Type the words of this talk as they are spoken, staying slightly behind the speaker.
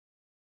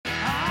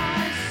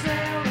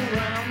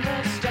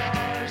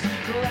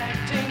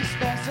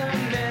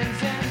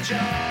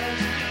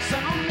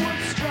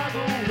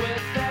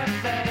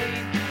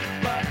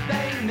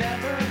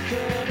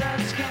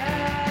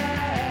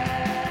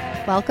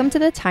Welcome to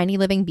the Tiny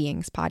Living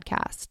Beings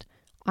podcast.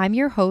 I'm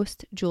your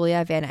host,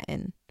 Julia Van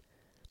Etten.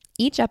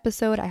 Each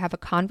episode, I have a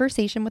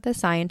conversation with a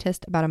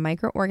scientist about a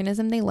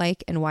microorganism they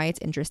like and why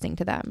it's interesting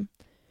to them.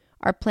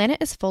 Our planet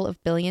is full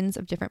of billions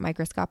of different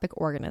microscopic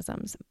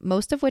organisms,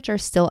 most of which are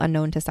still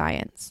unknown to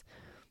science.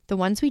 The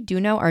ones we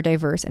do know are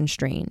diverse and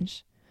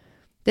strange.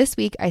 This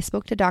week, I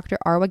spoke to Dr.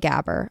 Arwa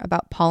Gabr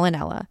about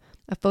Pollinella,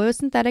 a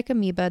photosynthetic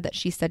amoeba that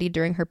she studied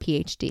during her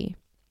PhD.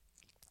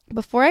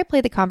 Before I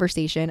play the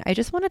conversation, I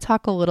just want to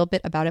talk a little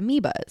bit about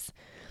amoebas,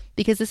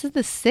 because this is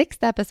the 6th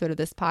episode of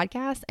this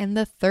podcast and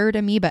the 3rd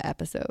amoeba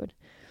episode.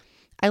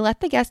 I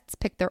let the guests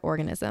pick their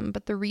organism,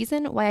 but the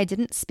reason why I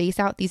didn't space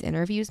out these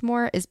interviews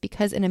more is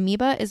because an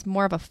amoeba is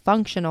more of a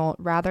functional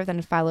rather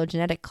than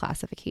phylogenetic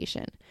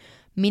classification,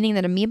 meaning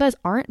that amoebas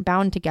aren't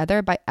bound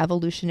together by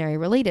evolutionary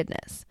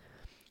relatedness.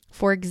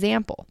 For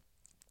example,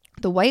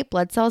 the white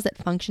blood cells that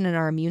function in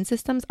our immune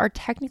systems are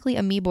technically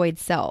amoeboid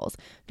cells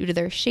due to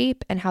their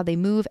shape and how they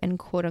move and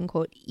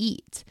quote-unquote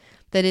eat.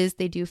 That is,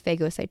 they do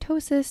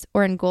phagocytosis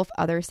or engulf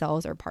other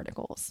cells or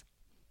particles.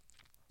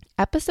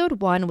 Episode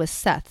 1 was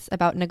Seth's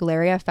about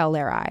Naegleria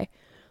fowleri,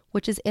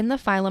 which is in the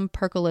phylum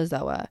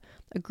Percolozoa,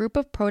 a group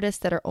of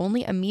protists that are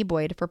only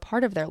amoeboid for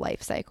part of their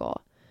life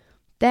cycle.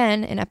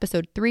 Then, in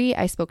episode 3,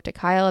 I spoke to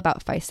Kyle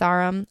about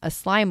Physarum, a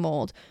slime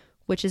mold,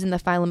 which is in the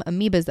phylum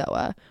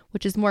Amoebozoa,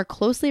 which is more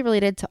closely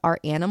related to our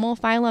animal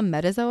phylum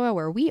Metazoa,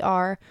 where we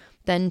are,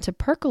 than to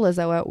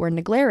Percolozoa, where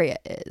Naegleria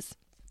is.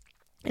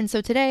 And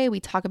so today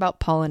we talk about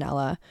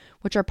Pollinella,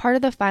 which are part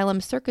of the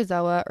phylum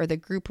Cercozoa or the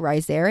group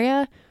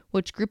Rhizaria,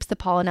 which groups the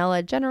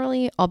Pollinella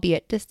generally,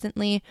 albeit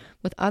distantly,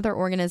 with other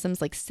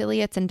organisms like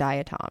ciliates and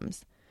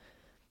diatoms.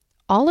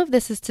 All of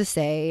this is to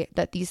say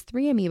that these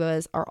 3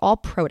 amoebas are all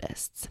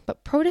protists,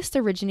 but protists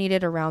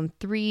originated around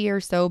 3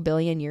 or so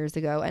billion years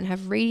ago and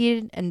have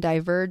radiated and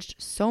diverged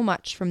so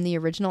much from the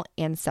original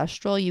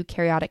ancestral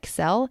eukaryotic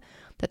cell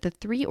that the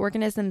 3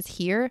 organisms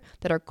here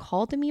that are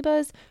called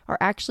amoebas are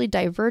actually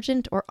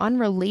divergent or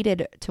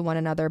unrelated to one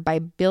another by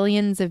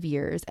billions of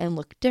years and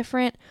look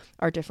different,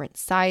 are different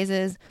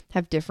sizes,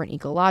 have different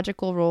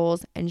ecological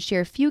roles, and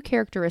share few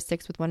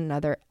characteristics with one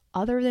another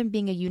other than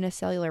being a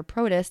unicellular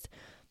protist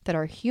that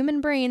our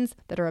human brains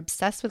that are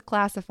obsessed with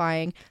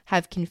classifying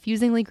have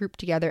confusingly grouped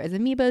together as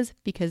amoebas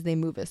because they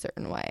move a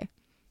certain way.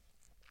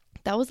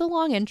 That was a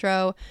long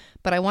intro,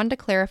 but I wanted to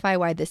clarify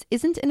why this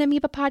isn't an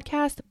amoeba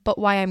podcast, but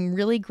why I'm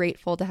really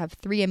grateful to have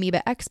 3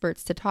 amoeba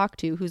experts to talk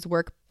to whose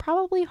work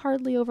probably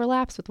hardly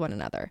overlaps with one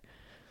another.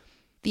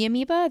 The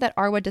amoeba that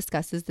Arwa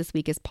discusses this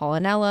week is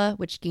Pollinella,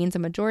 which gains a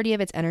majority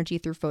of its energy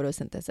through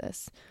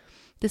photosynthesis.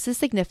 This is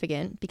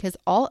significant because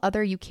all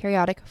other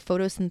eukaryotic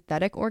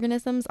photosynthetic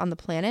organisms on the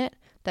planet,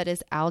 that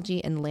is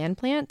algae and land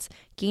plants,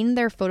 gain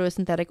their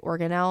photosynthetic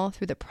organelle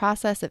through the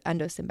process of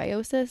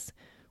endosymbiosis,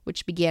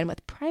 which began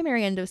with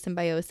primary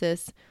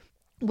endosymbiosis,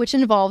 which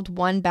involved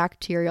one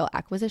bacterial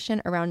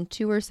acquisition around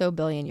 2 or so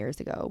billion years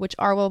ago, which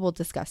Arwa will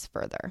discuss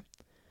further.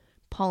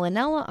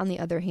 Pollinella, on the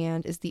other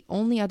hand, is the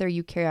only other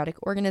eukaryotic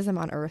organism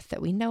on Earth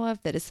that we know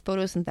of that is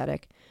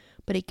photosynthetic,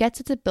 but it gets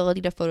its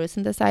ability to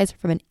photosynthesize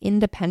from an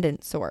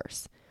independent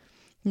source.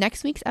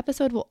 Next week's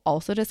episode will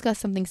also discuss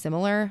something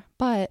similar,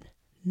 but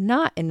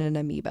not in an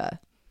amoeba.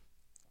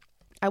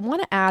 I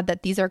want to add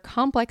that these are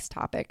complex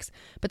topics,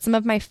 but some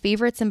of my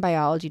favorites in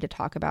biology to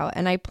talk about,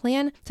 and I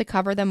plan to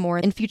cover them more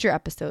in future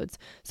episodes.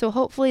 So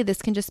hopefully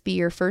this can just be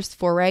your first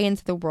foray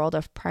into the world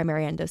of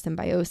primary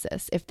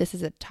endosymbiosis, if this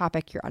is a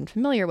topic you're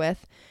unfamiliar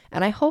with,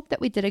 and I hope that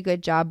we did a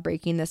good job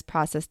breaking this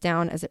process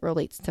down as it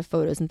relates to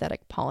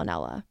photosynthetic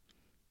Pollinella.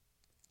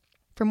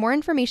 For more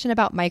information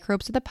about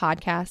microbes of the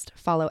podcast,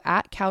 follow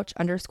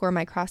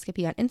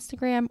 @couch_microscopy on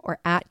Instagram or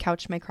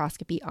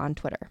 @couchmicroscopy on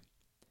Twitter.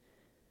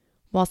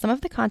 While some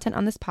of the content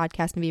on this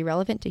podcast may be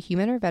relevant to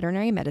human or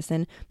veterinary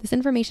medicine, this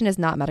information is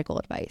not medical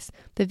advice.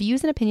 The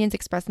views and opinions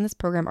expressed in this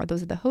program are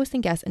those of the host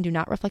and guests and do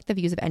not reflect the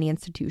views of any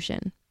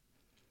institution.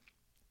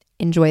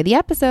 Enjoy the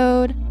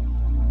episode!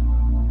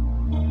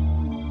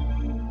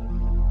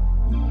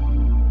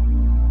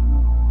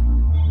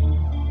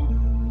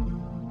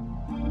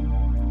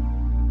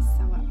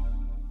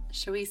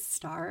 Should we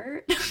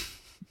start?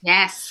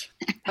 Yes.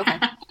 Okay.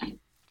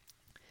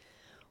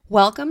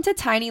 Welcome to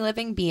Tiny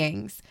Living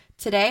Beings.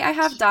 Today I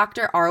have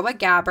Dr. Arwa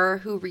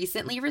Gabr, who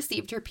recently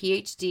received her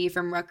PhD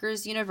from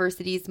Rutgers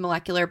University's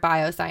Molecular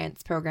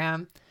Bioscience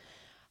program.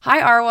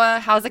 Hi,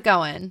 Arwa. How's it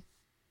going?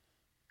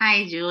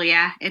 Hi,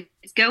 Julia.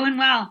 It's going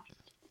well.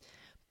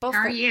 How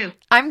are you?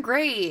 I'm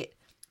great.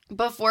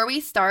 Before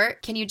we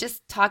start, can you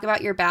just talk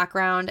about your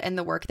background and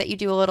the work that you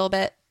do a little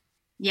bit?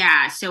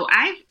 Yeah, so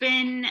I've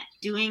been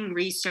doing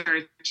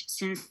research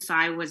since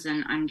I was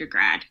an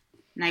undergrad,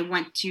 and I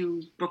went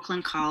to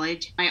Brooklyn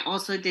College. I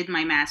also did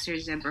my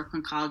master's at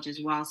Brooklyn College as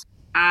well.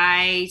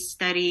 I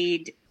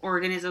studied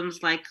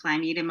organisms like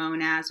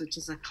Chlamydomonas, which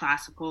is a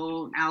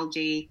classical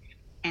algae,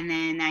 and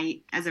then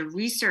as a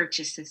research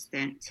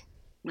assistant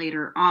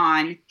later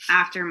on,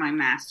 after my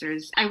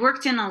master's, I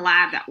worked in a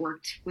lab that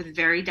worked with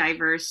very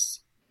diverse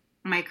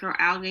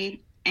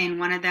microalgae, and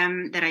one of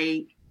them that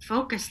I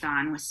focused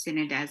on was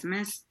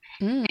Synodesmus.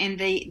 And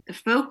the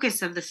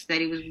focus of the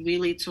study was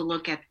really to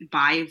look at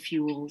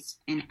biofuels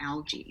in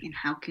algae and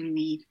how can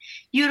we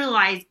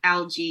utilize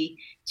algae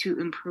to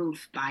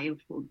improve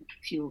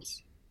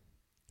biofuels.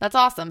 That's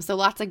awesome. So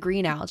lots of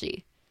green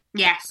algae.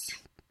 Yes.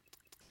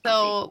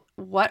 So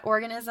what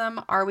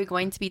organism are we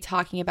going to be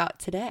talking about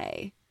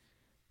today?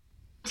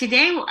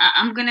 Today,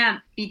 I'm going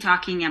to be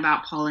talking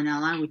about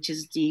Pollinella, which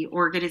is the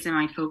organism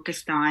I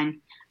focused on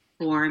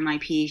for my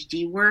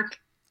PhD work.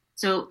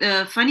 So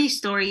the funny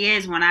story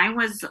is when I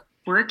was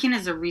working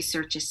as a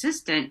research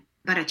assistant,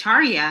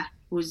 Bhattacharya,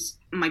 who's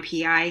my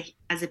PI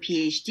as a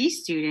PhD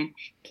student,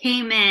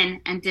 came in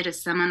and did a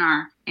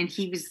seminar, and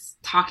he was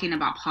talking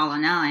about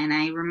Pollinella. And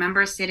I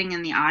remember sitting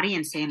in the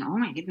audience saying, oh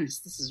my goodness,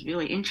 this is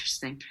really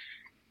interesting.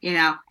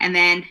 And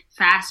then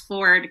fast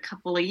forward a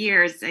couple of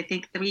years, I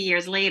think 3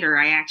 years later,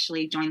 I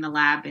actually joined the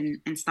lab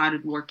and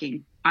started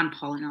working on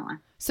Pollinella.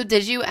 So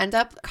did you end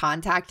up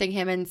contacting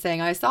him and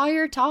saying, I saw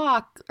your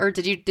talk? Or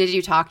did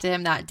you talk to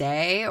him that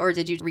day? Or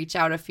did you reach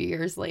out a few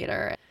years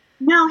later?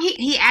 No,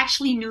 he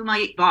actually knew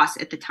my boss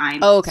at the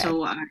time. Oh, okay.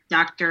 So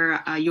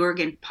Dr.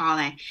 Jürgen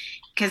Pahle,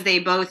 because they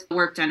both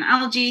worked on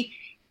algae.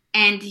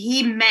 And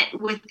he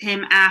met with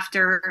him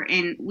after,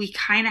 and we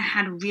kind of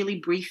had a really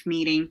brief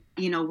meeting,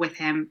 with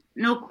him.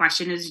 No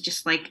question. It was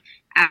just like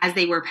as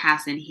they were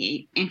passing,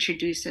 he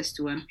introduced us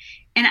to him.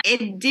 And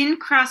it didn't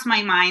cross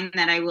my mind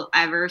that I will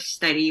ever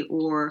study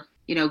or,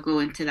 go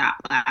into that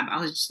lab. I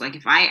was just like,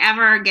 if I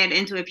ever get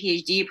into a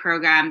PhD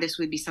program, this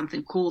would be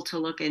something cool to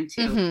look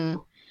into. Mm-hmm.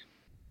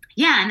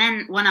 Yeah, and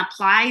then when I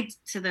applied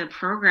to the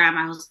program,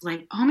 I was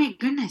like, oh my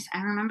goodness,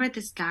 I remember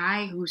this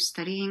guy who's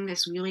studying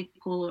this really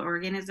cool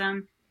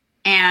organism.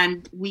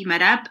 And we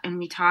met up and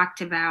we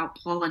talked about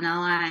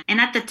Pollinella.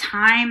 And at the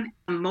time,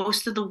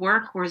 most of the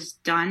work was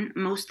done.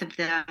 Most of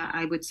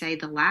I would say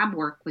the lab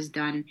work was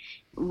done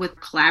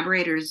with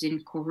collaborators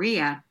in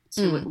Korea.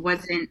 So it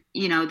wasn't,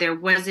 there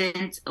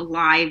wasn't a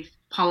live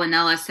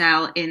Pollinella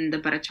cell in the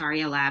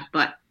Bhattacharya lab.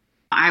 But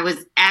I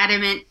was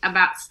adamant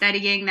about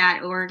studying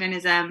that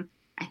organism.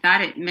 I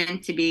thought it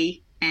meant to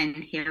be. And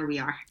here we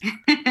are.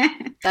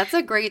 That's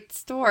a great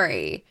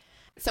story.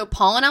 So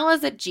Pollinella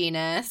is a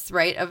genus,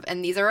 right?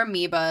 And these are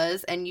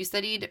amoebas, and you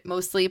studied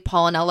mostly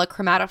Pollinella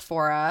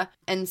chromatophora.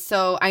 And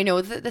so I know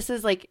that this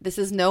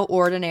is no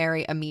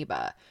ordinary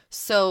amoeba.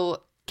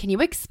 So can you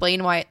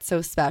explain why it's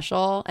so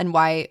special and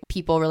why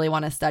people really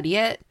want to study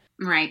it?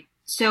 Right.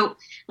 So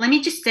let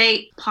me just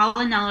say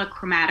Pollinella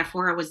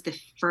chromatophora was the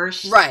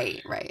first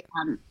right.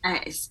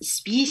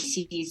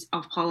 species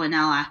of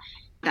Pollinella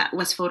that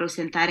was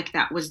photosynthetic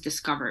that was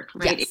discovered,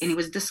 right? Yes. And it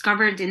was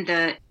discovered in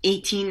the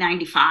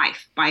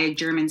 1895 by a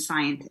German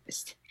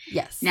scientist.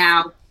 Yes.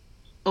 Now,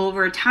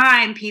 over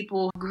time,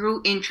 people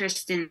grew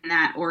interest in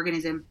that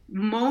organism.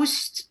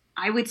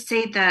 I would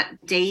say the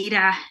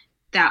data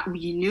that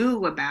we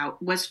knew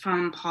about was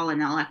from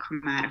Pollinella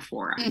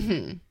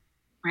chromatophora,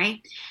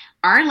 right?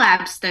 Our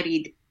lab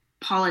studied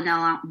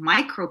Pollinella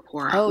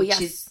micropora,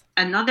 which is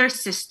another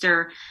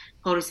sister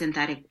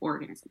photosynthetic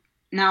organism.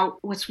 Now,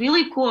 what's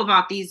really cool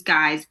about these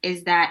guys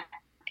is that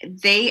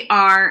they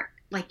are,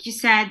 like you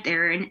said,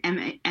 they're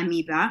an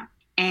amoeba,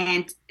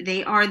 and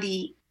they are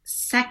the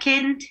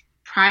second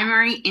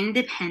primary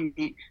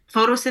independent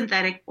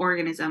photosynthetic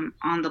organism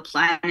on the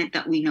planet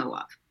that we know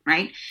of,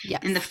 right?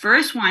 Yes. And the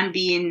first one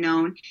being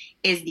known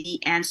is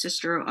the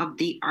ancestor of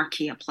the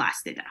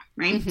Archaeoplastida,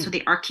 right? So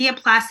the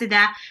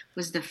Archaeoplastida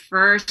was the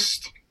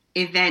first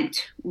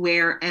event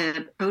where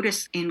a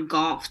protist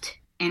engulfed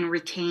and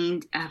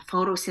retained a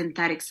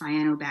photosynthetic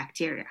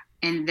cyanobacteria.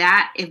 And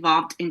that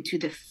evolved into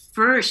the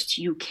first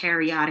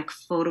eukaryotic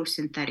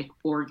photosynthetic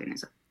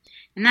organism.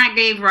 And that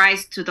gave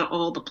rise to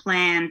all the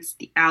plants,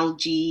 the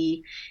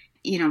algae,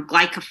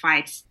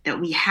 glycophytes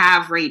that we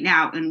have right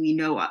now and we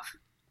know of.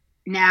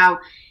 Now,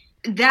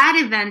 that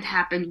event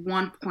happened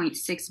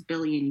 1.6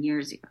 billion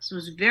years ago. So it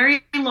was a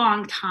very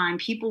long time.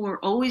 People were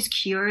always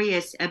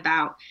curious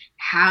about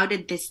how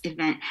did this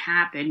event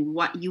happen,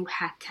 what you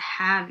had to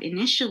have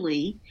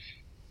initially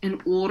in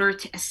order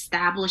to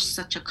establish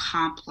such a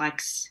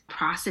complex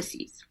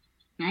processes,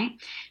 right?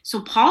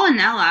 So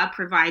Pollinella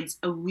provides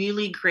a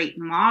really great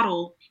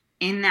model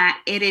in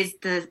that it is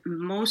the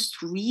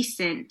most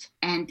recent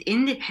and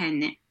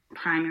independent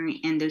primary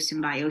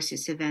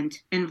endosymbiosis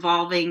event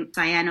involving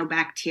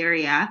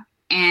cyanobacteria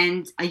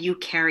and a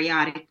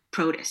eukaryotic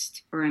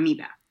protist or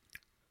amoeba.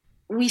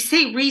 We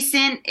say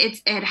recent,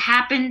 it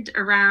happened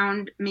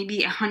around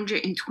maybe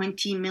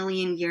 120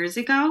 million years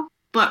ago,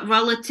 but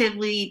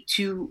relatively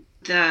to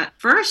the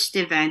first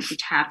event,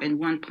 which happened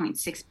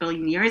 1.6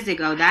 billion years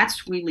ago,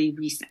 that's really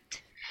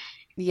recent.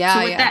 Yeah.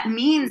 So what that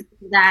means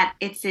is that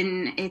it's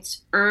in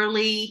its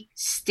early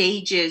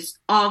stages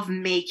of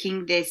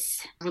making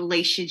this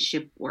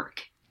relationship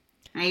work,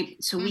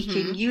 right? So we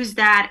can use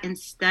that and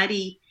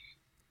study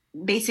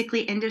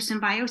basically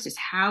endosymbiosis.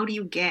 How do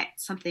you get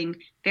something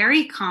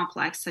very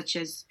complex, such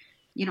as,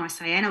 a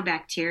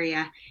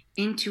cyanobacteria,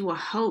 into a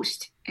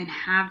host and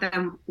have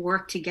them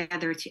work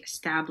together to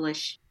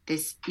establish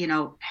this,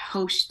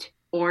 host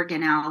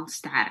organelle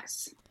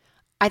status?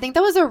 I think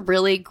that was a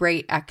really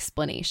great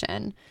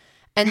explanation.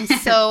 And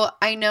so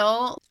I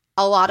know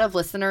a lot of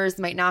listeners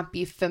might not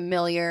be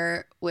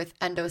familiar with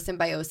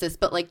endosymbiosis,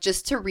 but like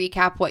just to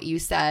recap what you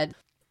said,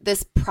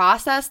 this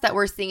process that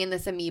we're seeing in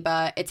this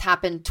amoeba, it's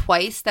happened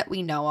twice that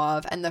we know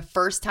of. And the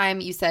first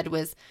time you said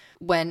was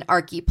when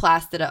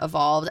Archaeplastida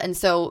evolved. And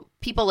so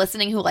people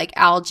listening who like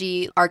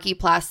algae,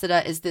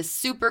 Archaeplastida is this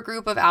super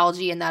group of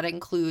algae, and that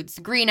includes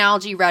green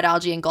algae, red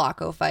algae, and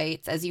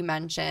glaucophytes, as you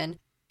mentioned.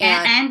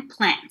 And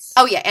plants.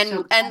 Oh yeah,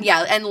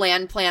 and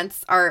land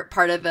plants are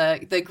part of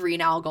the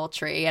green algal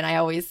tree, and I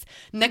always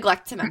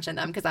neglect to mention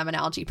them because I'm an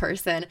algae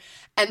person.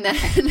 And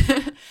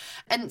then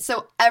and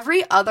so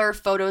every other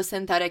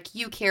photosynthetic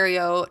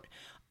eukaryote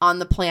on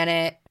the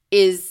planet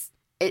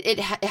it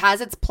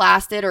has its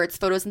plastid or its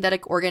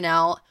photosynthetic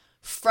organelle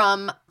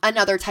from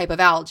another type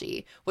of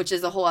algae, which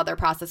is a whole other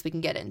process we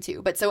can get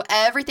into. But so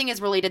everything is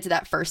related to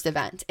that first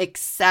event,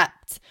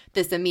 except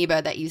this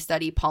amoeba that you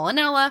study,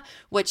 Pollinella,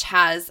 which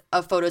has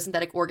a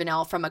photosynthetic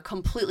organelle from a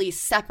completely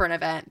separate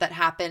event that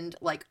happened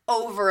like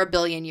over 1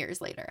 billion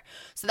years later.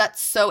 So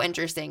that's so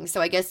interesting.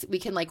 So I guess we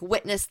can like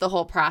witness the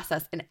whole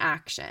process in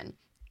action.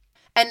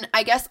 And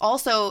I guess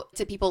also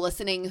to people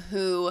listening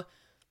who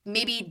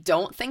maybe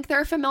don't think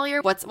they're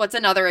familiar, what's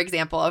another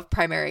example of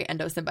primary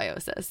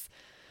endosymbiosis?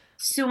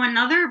 So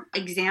another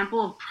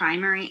example of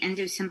primary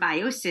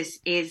endosymbiosis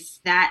is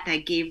that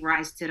gave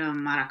rise to the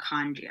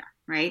mitochondria,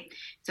 right?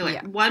 So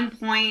at one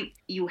point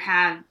you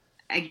have,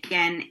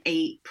 again,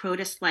 a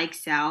protist-like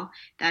cell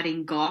that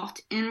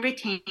engulfed and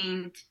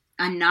retained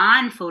a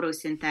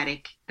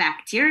non-photosynthetic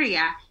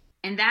bacteria,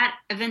 and that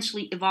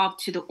eventually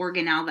evolved to the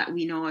organelle that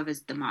we know of as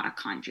the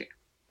mitochondria.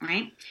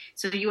 Right?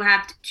 So you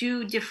have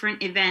two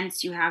different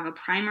events. You have a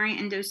primary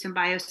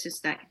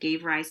endosymbiosis that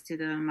gave rise to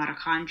the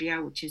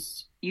mitochondria, which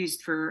is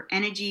used for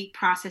energy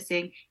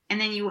processing. And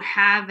then you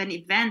have an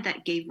event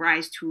that gave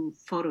rise to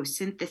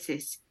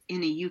photosynthesis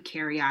in a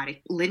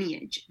eukaryotic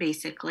lineage,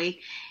 basically.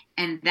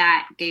 And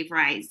that gave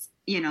rise,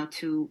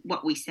 to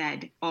what we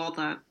said, all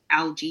the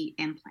algae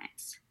and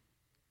plants.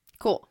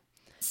 Cool.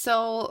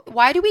 So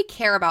why do we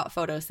care about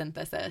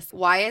photosynthesis?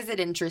 Why is it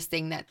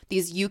interesting that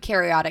these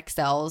eukaryotic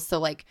cells, so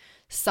like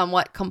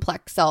somewhat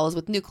complex cells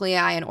with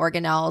nuclei and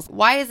organelles,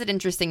 why is it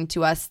interesting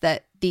to us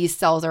that these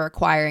cells are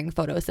acquiring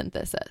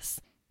photosynthesis?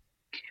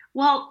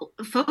 Well,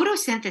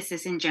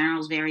 photosynthesis in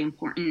general is very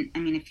important. I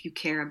mean, if you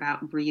care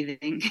about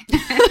breathing.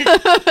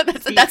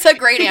 that's a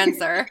great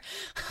answer.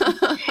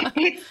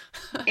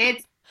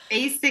 It's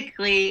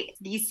basically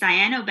these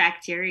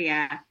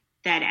cyanobacteria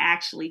that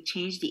actually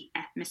change the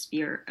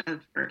atmosphere of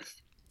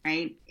Earth,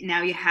 right?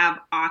 Now you have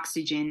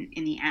oxygen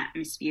in the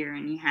atmosphere,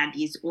 and you had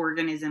these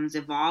organisms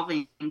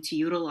evolving to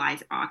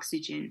utilize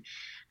oxygen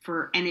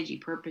for energy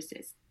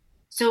purposes.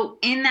 So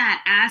in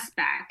that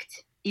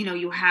aspect,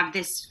 you have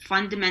this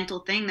fundamental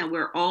thing that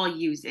we're all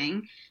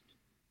using,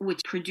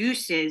 which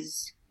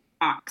produces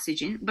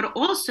oxygen, but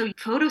also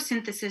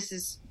photosynthesis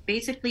is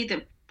basically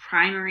the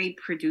primary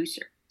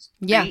producer.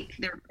 Yeah. Right?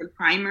 They're the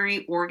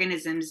primary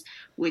organisms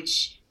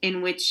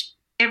in which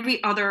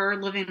every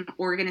other living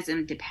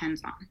organism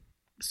depends on.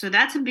 So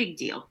that's a big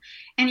deal.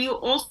 And you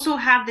also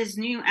have this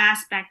new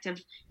aspect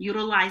of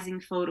utilizing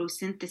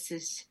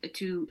photosynthesis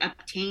to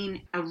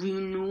obtain a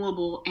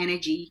renewable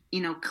energy,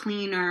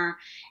 cleaner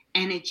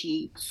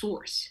energy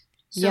source.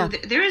 So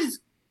there is,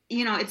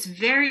 it's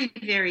very,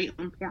 very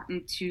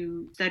important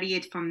to study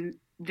it from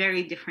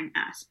very different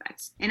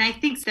aspects. And I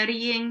think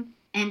studying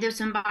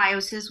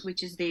endosymbiosis,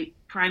 which is the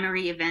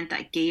primary event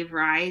that gave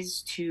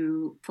rise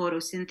to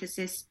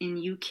photosynthesis in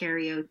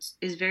eukaryotes,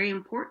 is very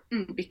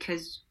important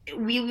because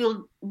we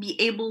will be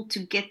able to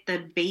get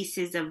the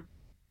basis of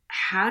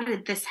how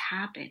did this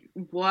happen?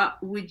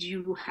 What would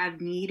you have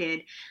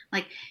needed?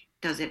 Like,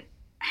 does it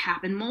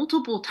happen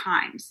multiple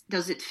times?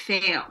 Does it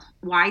fail?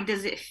 Why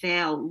does it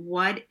fail?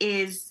 What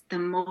is the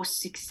most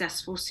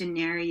successful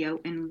scenario,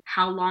 and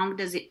how long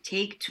does it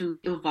take to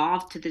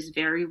evolve to this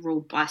very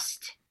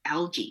robust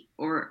algae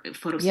or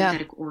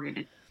photosynthetic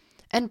organism?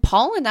 And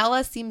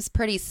Pollinella seems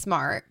pretty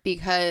smart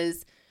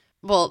because,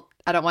 well,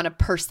 I don't want to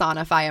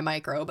personify a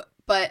microbe,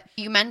 but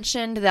you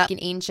mentioned that in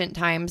ancient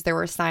times there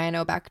were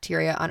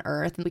cyanobacteria on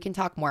Earth, and we can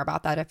talk more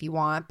about that if you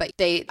want, but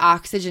they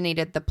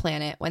oxygenated the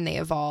planet when they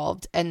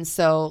evolved. And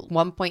so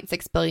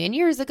 1.6 billion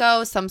years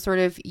ago, some sort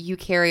of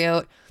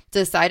eukaryote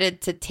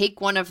decided to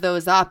take one of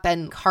those up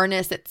and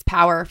harness its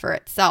power for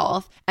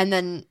itself. And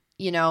then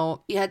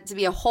it had to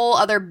be a whole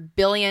other 1.5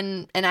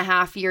 billion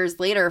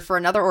years later for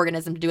another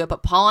organism to do it.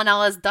 But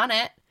Pollinella's done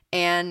it.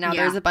 And now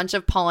there's a bunch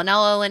of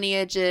Pollinella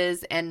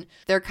lineages, and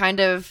they're kind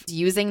of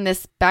using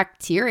this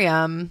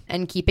bacterium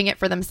and keeping it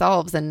for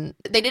themselves. And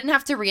they didn't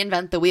have to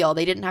reinvent the wheel.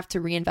 They didn't have to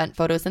reinvent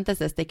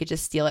photosynthesis. They could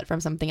just steal it from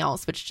something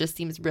else, which just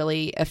seems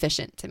really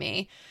efficient to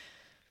me.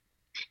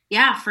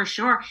 Yeah, for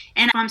sure.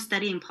 And if I'm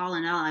studying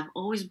Pollinella, I've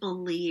always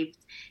believed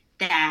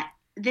that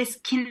this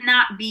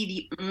cannot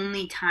be the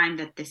only time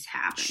that this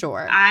happens.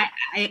 Sure.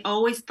 I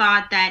always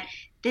thought that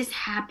this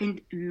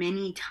happened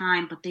many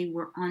times, but they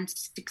were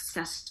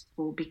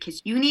unsuccessful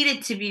because you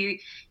needed to be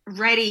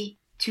ready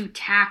to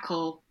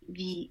tackle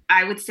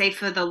I would say,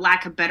 for the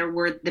lack of a better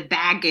word, the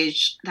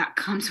baggage that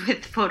comes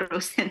with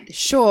photosynthesis.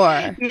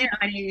 Sure. You know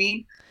what I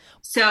mean?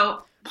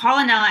 So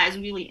Pollinella is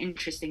a really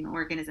interesting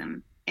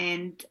organism.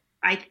 And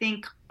I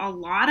think a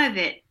lot of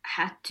it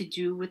had to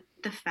do with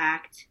the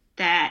fact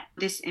that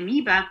this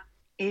amoeba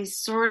is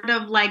sort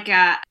of like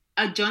a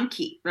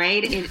junkie,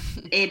 right?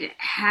 It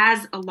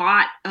has a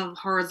lot of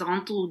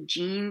horizontal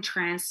gene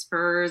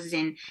transfers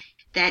and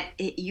that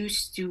it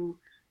used to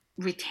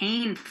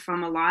retain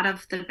from a lot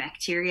of the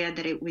bacteria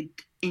that it would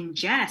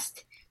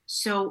ingest.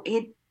 So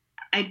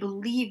I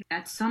believe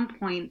at some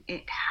point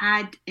it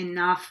had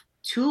enough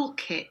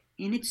toolkit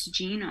in its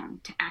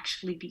genome to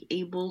actually be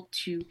able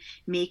to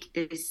make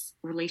this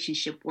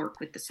relationship work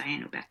with the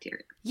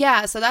cyanobacteria.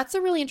 Yeah, so that's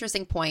a really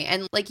interesting point.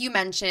 And like you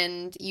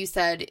mentioned, you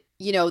said,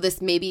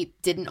 this maybe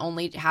didn't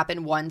only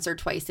happen once or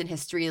twice in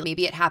history.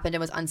 Maybe it happened and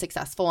was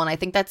unsuccessful. And I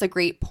think that's a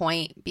great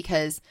point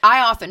because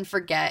I often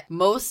forget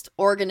most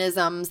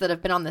organisms that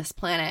have been on this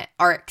planet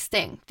are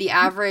extinct. The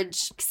average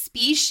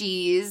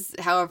species,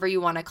 however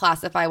you want to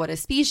classify what a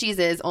species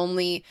is,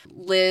 only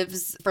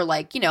lives for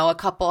a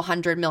couple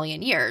 100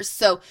 million years.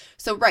 So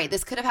right,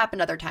 this could have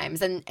happened other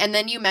times. And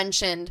then you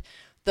mentioned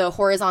the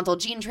horizontal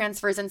gene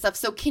transfers and stuff.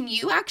 So can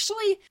you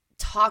actually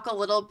talk a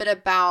little bit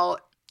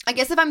about, I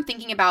guess if I'm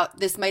thinking about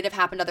this might have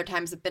happened other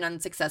times, have been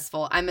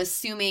unsuccessful, I'm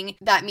assuming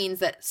that means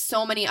that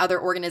so many other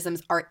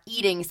organisms are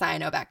eating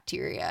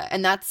cyanobacteria.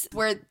 And that's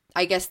where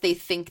I guess they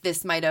think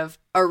this might have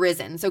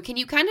arisen. So can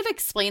you kind of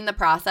explain the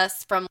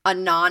process from a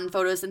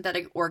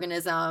non-photosynthetic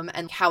organism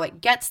and how it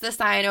gets the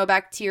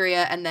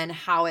cyanobacteria and then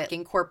how it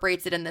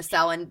incorporates it in the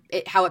cell and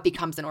how it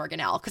becomes an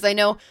organelle? Because I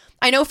know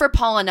for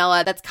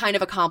Pollinella, that's kind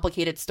of a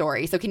complicated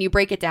story. So can you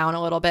break it down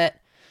a little bit?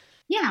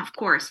 Yeah, of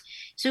course.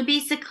 So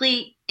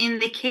basically, in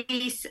the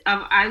case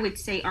of, I would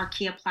say,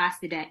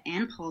 Archaeoplastida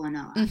and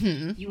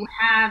Pollinella, you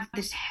have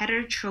this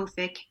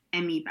heterotrophic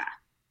amoeba,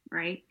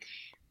 right?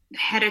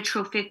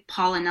 Heterotrophic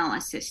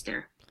Pollinella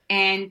sister.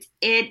 And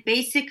it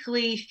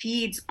basically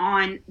feeds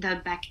on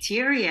the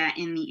bacteria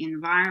in the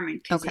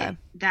environment because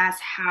that's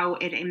how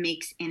it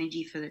makes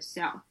energy for the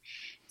cell.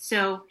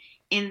 So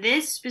in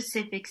this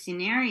specific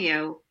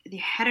scenario, the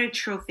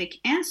heterotrophic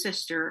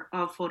ancestor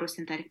of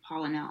photosynthetic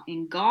Pollinella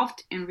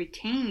engulfed and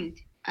retained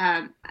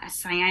a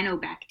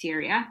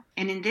cyanobacteria.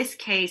 And in this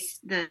case,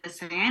 the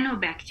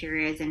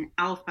cyanobacteria is an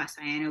alpha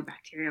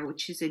cyanobacteria,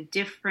 which is a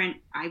different,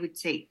 I would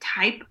say,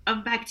 type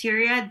of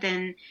bacteria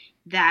than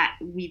that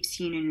we've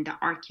seen in the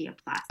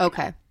Archaeoplastida.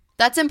 Okay.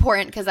 That's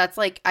important because that's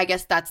I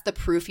guess that's the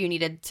proof you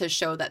needed to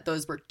show that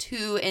those were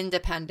two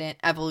independent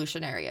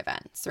evolutionary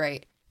events,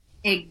 right?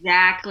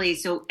 Exactly.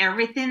 So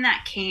everything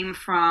that came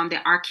from the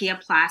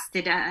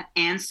Archaeoplastida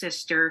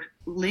ancestor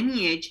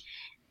lineage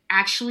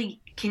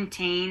actually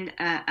contained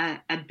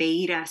a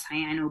beta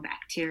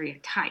cyanobacteria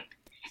type.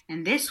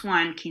 And this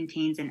one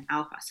contains an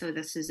alpha. So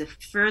this is a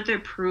further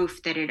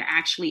proof that it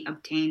actually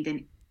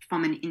obtained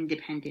from an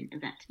independent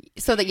event.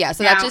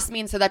 That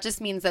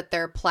just means that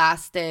they're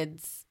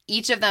plastids.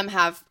 Each of them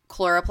have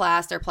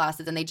chloroplast or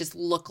plastids, and they just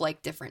look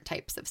like different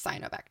types of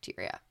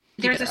cyanobacteria.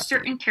 There's a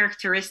certain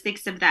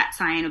characteristics of that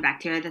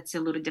cyanobacteria that's a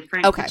little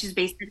different, which is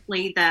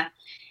basically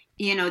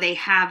they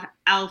have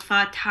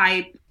alpha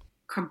type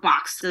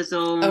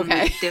carboxysome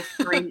with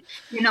different,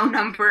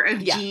 number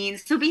of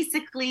genes. So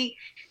basically,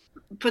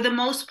 for the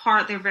most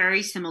part, they're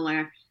very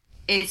similar.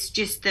 It's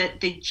just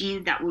the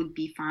gene that would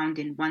be found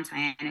in one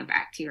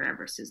cyanobacteria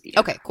versus the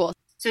other. Okay, cool.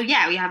 So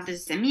we have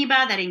this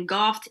amoeba that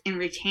engulfed and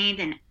retained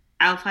an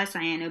alpha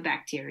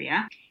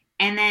cyanobacteria.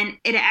 And then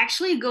it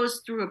actually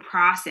goes through a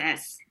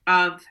process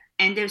of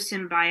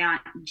endosymbiont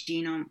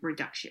genome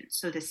reduction.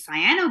 So the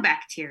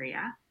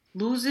cyanobacteria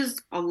loses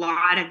a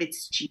lot of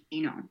its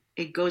genome.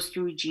 It goes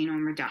through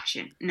genome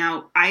reduction.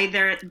 Now,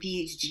 either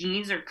these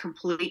genes are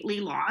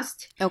completely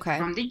lost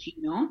from the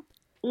genome,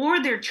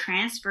 or they're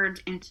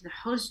transferred into the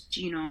host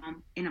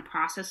genome in a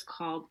process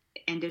called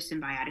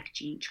endosymbiotic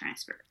gene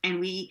transfer. And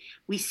we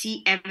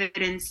see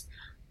evidence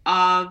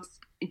of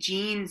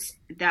genes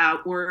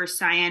that were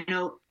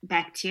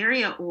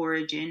cyanobacteria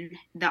origin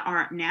that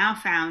are now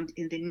found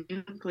in the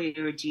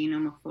nuclear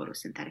genome of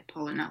photosynthetic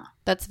Pollinella.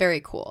 That's very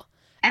cool.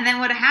 And then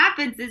what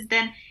happens is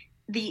then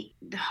the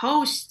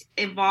host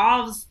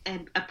evolves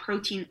a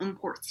protein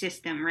import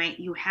system, right?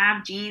 You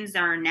have genes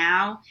that are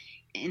now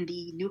in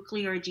the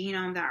nuclear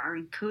genome that are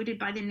encoded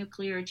by the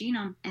nuclear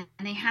genome, and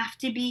they have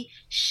to be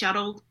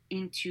shuttled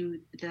into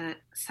the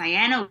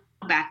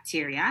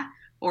cyanobacteria,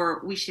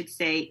 or we should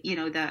say,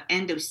 the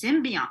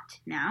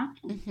endosymbiont now,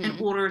 in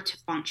order to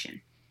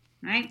function,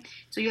 right?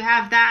 So you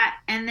have that,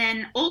 and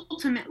then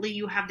ultimately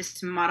you have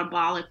this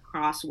metabolic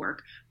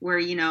crosswork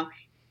where,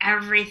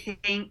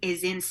 everything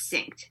is in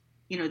sync.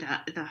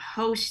 The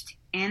host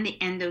and the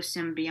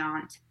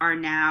endosymbiont are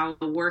now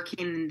working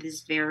in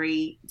this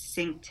very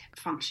synced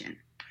function.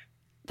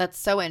 That's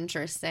so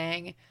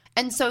interesting.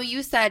 And so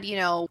you said,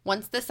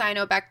 once the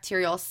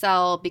cyanobacterial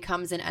cell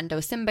becomes an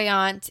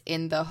endosymbiont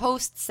in the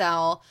host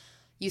cell,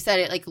 you said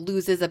it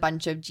loses a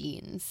bunch of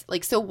genes.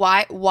 So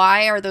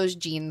why are those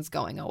genes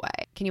going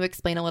away? Can you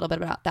explain a little bit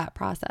about that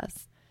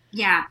process?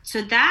 Yeah,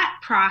 so that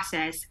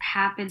process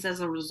happens as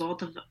a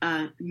result of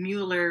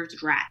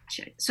Mueller's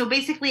ratchet. So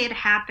basically, it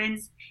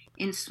happens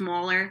in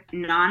smaller,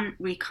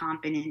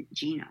 non-recombinant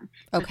genome.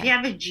 So if you Okay.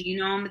 have a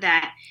genome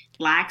that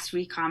lacks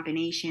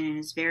recombination and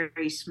is very,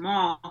 very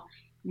small,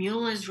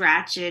 Mueller's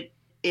ratchet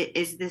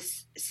is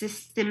this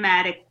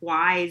systematic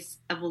wise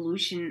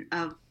evolution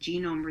of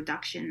genome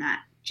reduction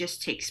that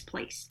just takes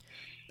place.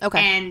 Okay.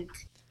 And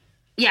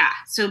yeah,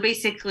 so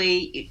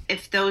basically,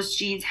 if those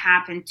genes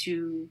happen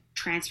to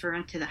transfer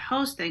into the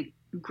host, then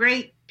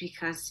great,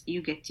 because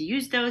you get to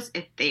use those.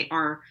 If they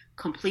are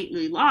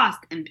completely lost,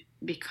 and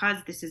because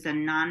this is a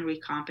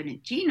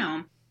non-recombinant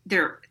genome,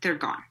 they're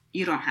gone.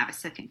 You don't have a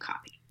second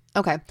copy.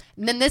 Okay.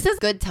 And then this is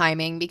good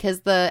timing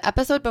because the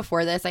episode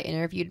before this, I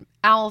interviewed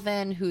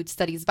Alvin, who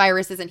studies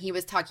viruses, and he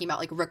was talking about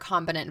like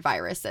recombinant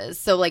viruses.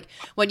 So like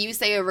when you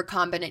say a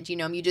recombinant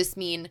genome, you just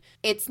mean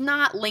it's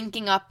not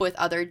linking up with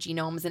other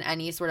genomes in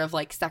any sort of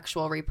like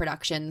sexual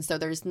reproduction. So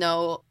there's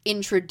no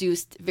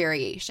introduced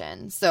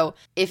variation. So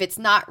if it's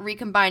not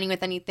recombining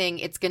with anything,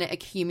 it's going to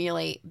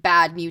accumulate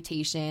bad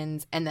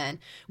mutations. And then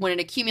when it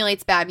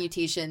accumulates bad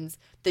mutations,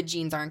 the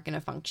genes aren't going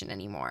to function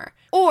anymore.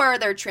 Or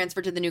they're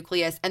transferred to the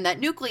nucleus, and that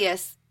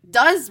nucleus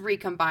does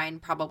recombine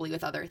probably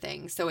with other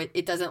things. So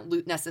it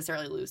doesn't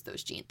necessarily lose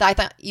those genes. I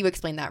thought you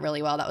explained that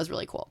really well. That was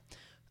really cool.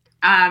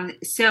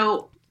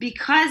 So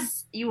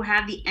because you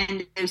have the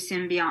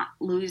endosymbiont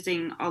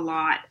losing a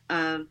lot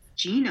of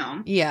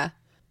genome. Yeah.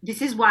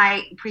 This is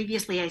why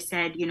previously I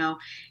said,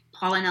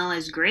 Polynella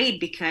is great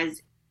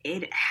because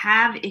it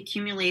have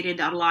accumulated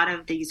a lot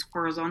of these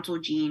horizontal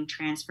gene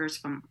transfers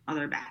from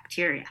other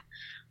bacteria.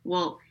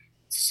 Well,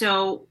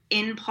 so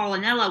in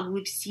Polynella,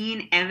 we've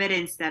seen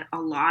evidence that a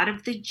lot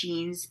of the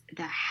genes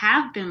that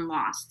have been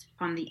lost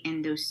from the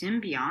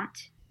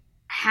endosymbiont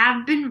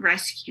have been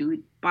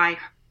rescued by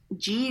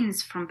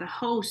genes from the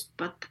host,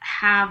 but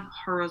have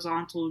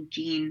horizontal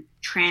gene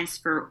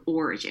transfer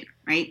origin,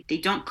 right? They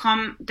don't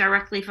come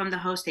directly from the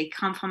host. They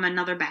come from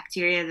another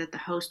bacteria that the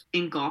host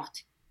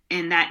engulfed,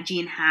 and that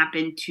gene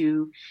happened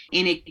to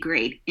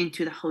integrate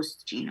into the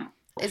host genome.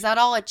 Is that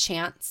all a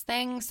chance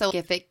thing? So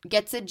if it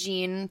gets a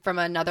gene from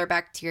another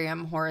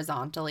bacterium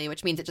horizontally,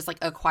 which means it just like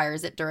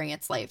acquires it during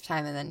its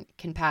lifetime and then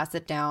can pass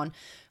it down.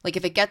 Like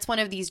if it gets one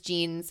of these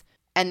genes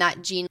and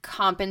that gene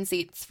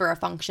compensates for a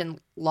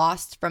function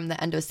lost from the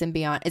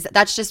endosymbiont, is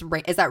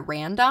that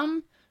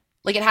random?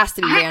 Like it has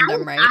to be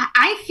random, right?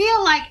 I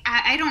feel like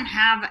I don't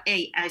have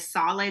a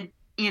solid,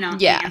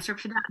 answer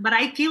for that, but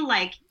I feel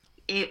like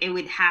it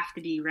would have to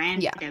be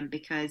random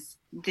because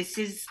this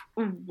is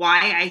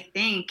why I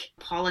think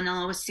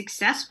Polynella was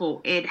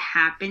successful. It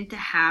happened to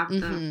have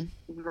the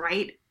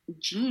right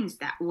genes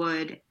that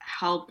would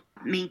help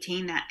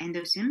maintain that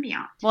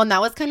endosymbiont. Well, and that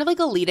was kind of like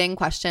a leading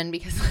question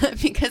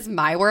because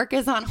my work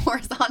is on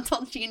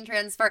horizontal gene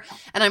transfer,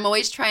 and I'm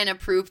always trying to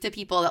prove to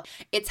people that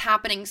it's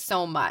happening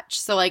so much.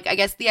 So like I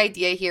guess the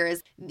idea here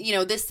is,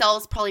 this cell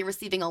is probably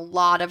receiving a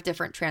lot of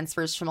different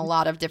transfers from a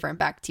lot of different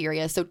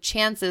bacteria. So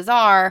chances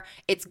are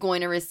it's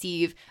going to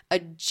receive a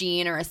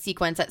gene or a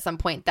sequence at some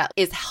point that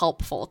is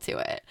helpful to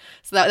it.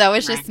 So that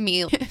was just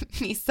me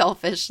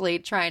selfishly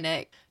trying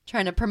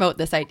to promote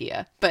this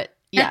idea. But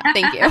yeah,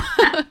 thank you.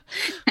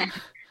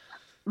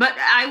 But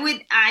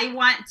I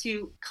want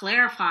to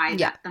clarify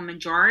that the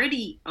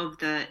majority of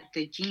the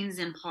genes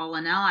in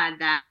Polynella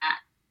that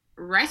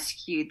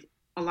rescued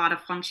a lot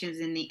of functions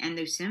in the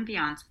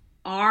endosymbionts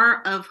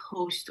are of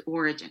host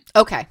origin.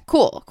 Okay,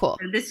 cool. So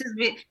this is,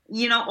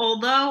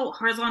 although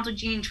horizontal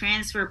gene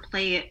transfer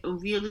play a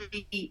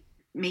really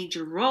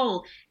major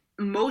role,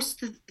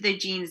 most of the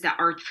genes that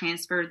are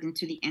transferred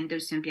into the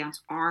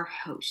endosymbionts are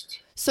host.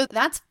 So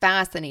that's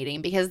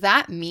fascinating because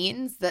that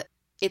means that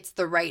it's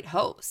the right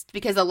host,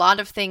 because a lot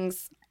of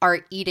things are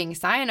eating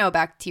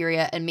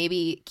cyanobacteria and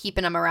maybe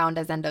keeping them around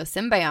as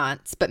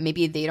endosymbionts, but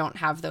maybe they don't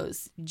have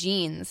those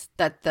genes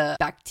that the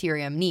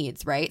bacterium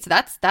needs, right? So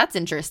that's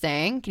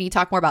interesting. Can you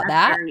talk more about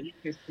that? Very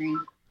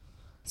interesting.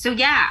 So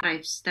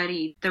I've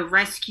studied the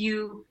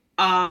rescue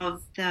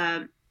of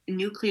the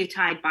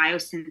nucleotide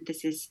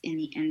biosynthesis in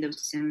the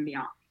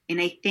endosymbiont.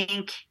 And I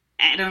think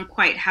I don't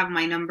quite have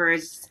my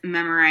numbers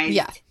memorized.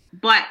 Yeah.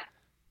 But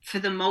for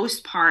the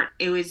most part,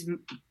 it was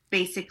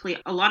basically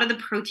a lot of the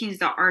proteins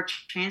that are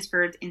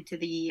transferred into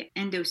the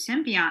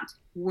endosymbiont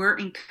were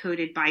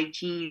encoded by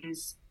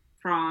genes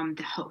from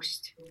the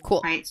host.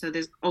 Cool. Right? So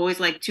there's always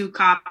like 2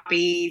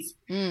 copies,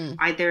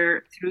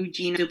 either through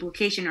gene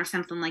duplication or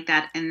something like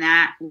that. And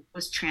that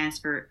was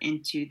transferred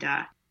into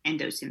the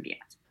endosymbiont.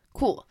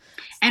 Cool.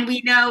 And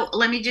we know,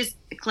 let me just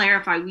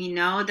clarify, we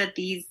know that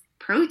these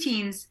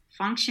proteins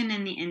function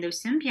in the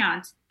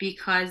endosymbionts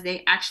because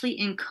they actually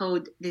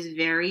encode this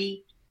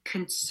very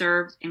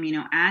conserved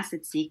amino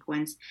acid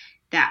sequence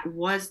that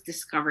was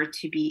discovered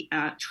to be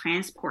a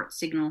transport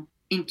signal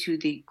into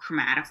the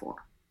chromatophore.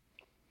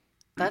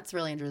 That's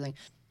really interesting.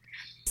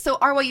 So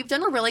Arwa, you've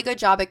done a really good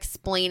job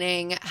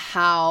explaining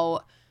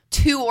how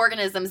 2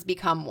 organisms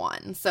become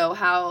one. So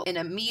how an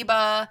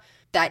amoeba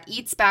that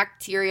eats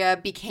bacteria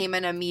became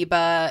an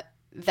amoeba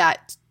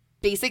that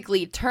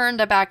basically turned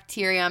a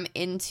bacterium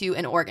into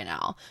an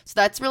organelle. So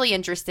that's really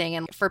interesting.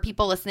 And for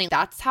people listening,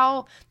 that's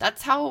how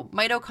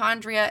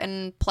mitochondria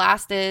and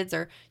plastids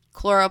or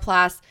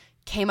chloroplasts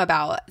came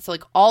about. So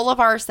like all of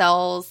our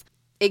cells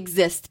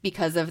exist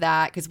because of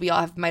that, because we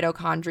all have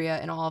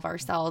mitochondria in all of our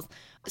cells.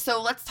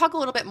 So let's talk a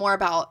little bit more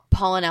about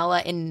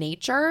Pollinella in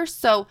nature.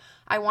 So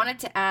I wanted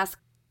to ask,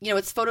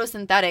 it's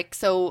photosynthetic.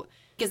 So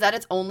is that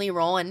its only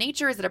role in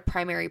nature? Is it a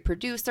primary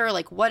producer?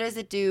 Like, what does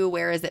it do?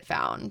 Where is it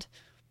found?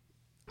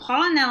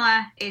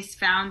 Pollinella is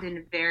found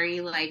in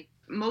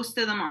most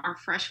of them are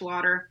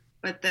freshwater,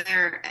 but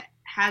there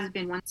has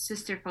been one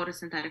sister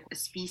photosynthetic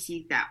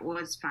species that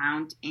was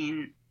found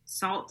in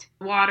salt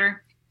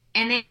water.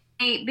 And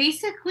they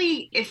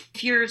basically, if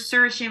you're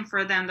searching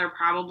for them, they're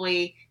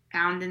probably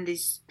found in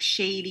these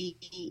shady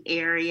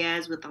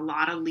areas with a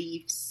lot of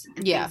leaves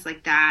and things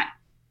like that.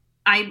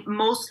 I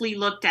mostly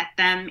looked at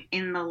them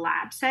in the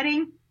lab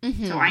setting,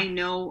 so I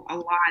know a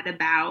lot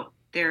about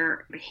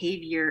their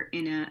behavior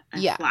in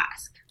a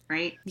flask,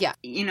 right? Yeah.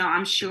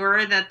 I'm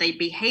sure that they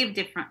behave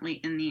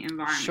differently in the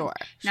environment. Sure.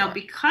 Now,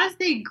 because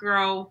they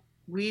grow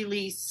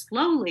really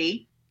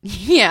slowly,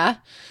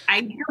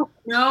 I don't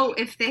know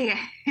if they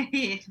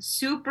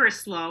super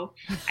slow.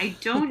 I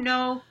don't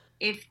know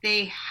if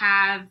they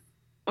have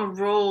a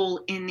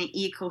role in the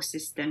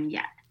ecosystem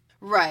yet.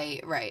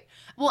 Right.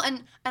 Well,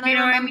 and I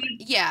remember, what I mean?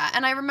 Yeah,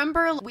 and I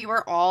remember we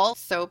were all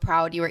so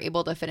proud you were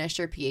able to finish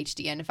your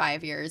PhD in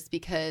 5 years,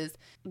 because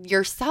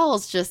your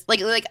cells just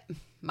like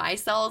my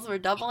cells were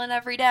doubling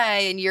every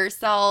day, and your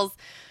cells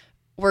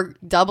were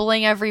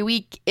doubling every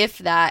week, if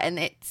that, and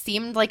it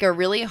seemed like a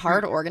really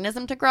hard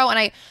organism to grow. And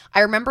I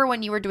remember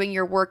when you were doing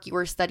your work, you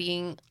were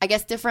studying, I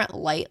guess, different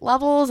light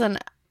levels, and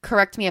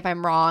correct me if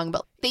I'm wrong,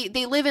 but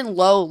they live in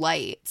low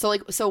light. So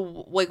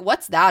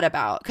what's that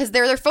about? Because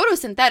they're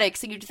photosynthetic,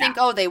 so you'd think,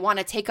 they want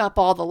to take up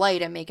all the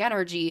light and make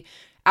energy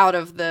out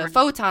of the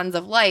photons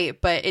of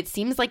light, but it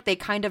seems like they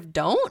kind of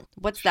don't.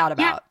 What's that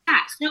about?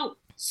 Yeah.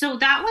 So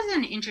that was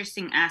an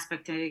interesting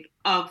aspect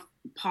of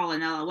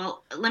Pollinella.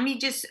 Well, let me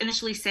just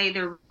initially say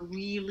they're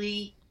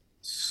really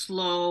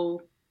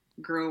slow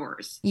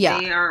growers. Yeah.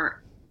 They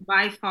are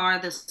by far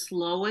the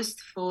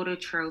slowest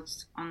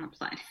phototrophs on the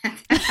planet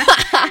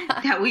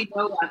that we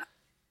know of.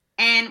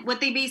 And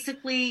what they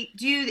basically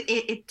do,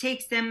 it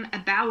takes them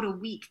about a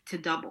week to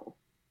double,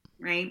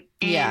 right?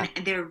 And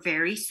they're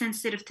very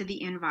sensitive to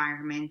the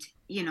environment.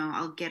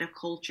 I'll get a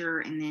culture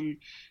and then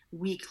a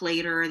week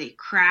later they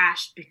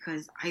crash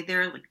because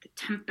either the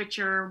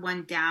temperature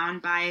went down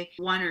by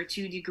 1 or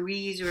 2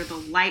 degrees or the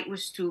light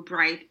was too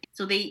bright.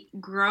 So they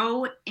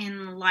grow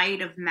in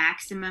light of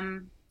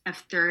maximum of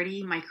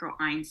 30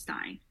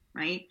 micro-Einstein,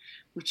 right?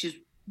 Which is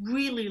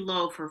really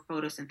low for a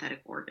photosynthetic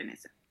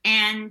organism.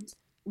 And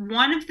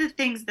one of the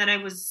things that I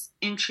was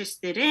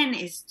interested in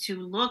is to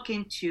look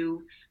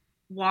into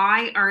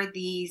why are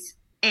these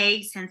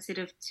A,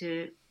 sensitive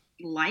to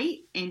light,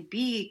 and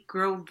B,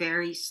 grow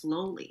very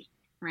slowly,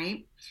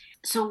 right?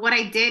 So what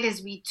I did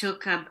is we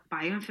took a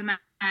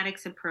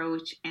bioinformatics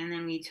approach, and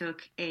then we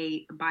took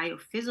a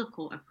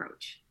biophysical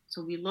approach.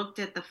 So we looked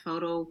at the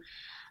photo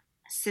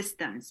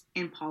systems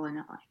in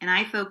Pollinella, and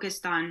I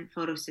focused on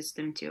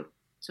photosystem 2.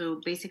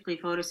 So basically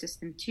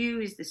photosystem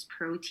 2 is this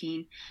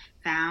protein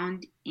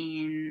found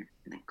in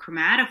the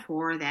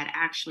chromatophore that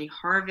actually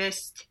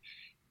harvests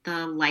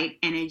the light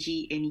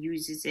energy and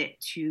uses it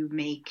to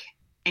make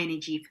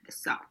energy for the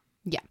cell.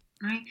 Yeah.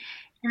 Right.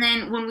 And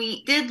then when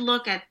we did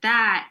look at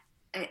that,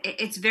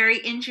 it's very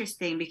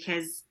interesting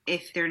because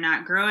if they're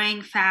not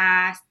growing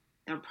fast,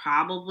 they'll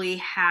probably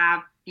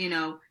have,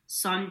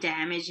 some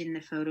damage in the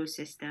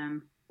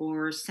photosystem,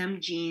 or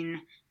some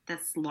gene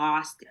that's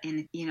lost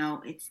and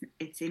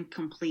it's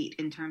incomplete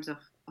in terms of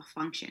a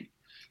function.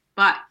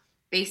 But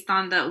based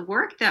on the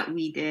work that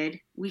we did,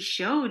 we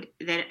showed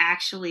that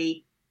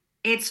actually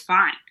it's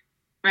fine,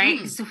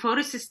 right? So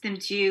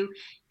photosystem 2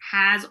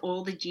 has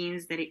all the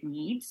genes that it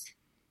needs,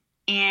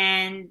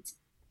 and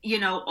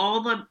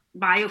all the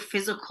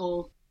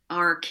biophysical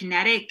or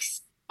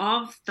kinetics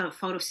of the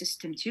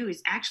photosystem 2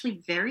 is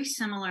actually very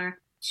similar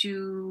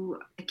to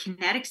the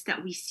kinetics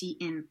that we see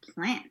in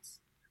plants,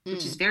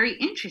 which is very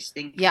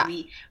interesting. Yeah.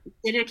 We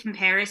did a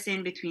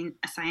comparison between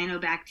a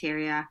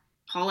cyanobacteria,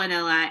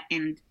 Pollinella,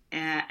 and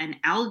an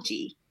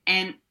algae.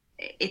 And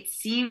it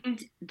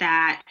seemed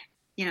that,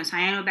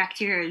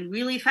 cyanobacteria is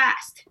really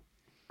fast,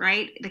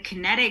 right? The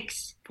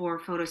kinetics for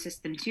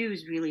photosystem 2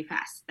 is really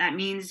fast. That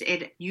means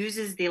it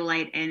uses the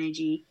light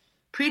energy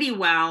pretty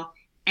well,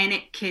 and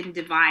it can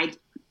divide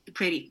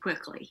pretty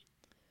quickly.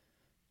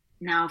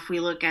 Now, if we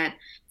look at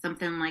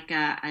something like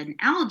an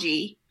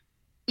algae,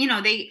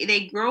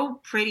 they grow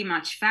pretty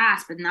much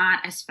fast, but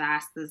not as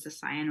fast as the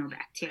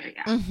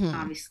cyanobacteria,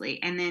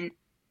 obviously. And then,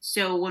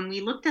 so when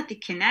we looked at the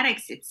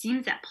kinetics, it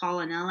seems that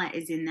Pollinella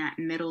is in that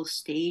middle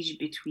stage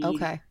between,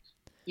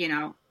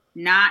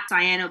 not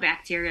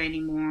cyanobacteria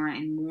anymore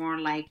and more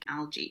like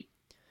algae.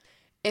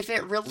 If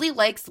it really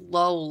likes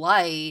low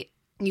light,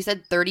 you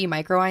said 30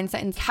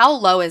 micro-Einsteins. How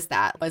low is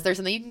that? Is there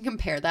something you can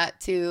compare that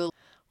to?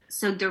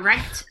 So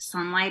direct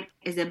sunlight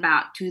is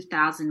about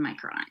 2,000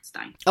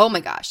 microeinstein. Oh my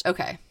gosh.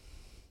 Okay.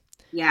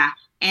 Yeah.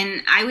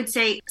 And I would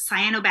say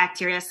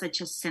cyanobacteria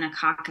such as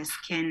Synococcus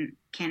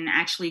can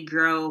actually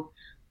grow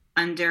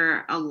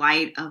under a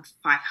light of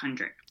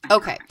 500.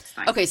 Okay.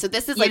 Okay, so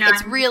this is like,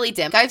 it's really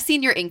dim. I've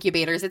seen your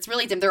incubators. It's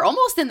really dim. They're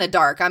almost in the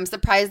dark. I'm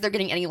surprised they're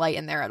getting any light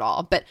in there at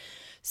all. But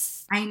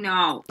I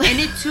know. And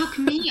it took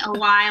me a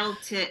while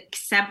to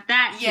accept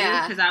that too,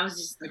 because I was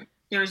just like,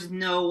 there's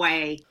no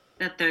way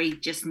that they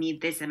just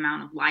need this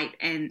amount of light.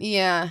 And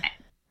yeah.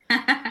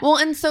 Well,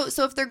 and so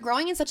if they're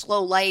growing in such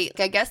low light,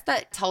 I guess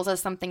that tells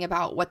us something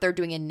about what they're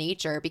doing in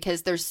nature,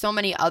 because there's so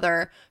many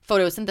other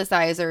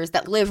photosynthesizers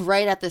that live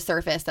right at the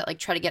surface that like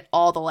try to get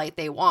all the light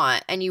they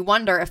want. And you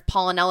wonder, if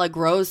Pollinella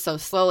grows so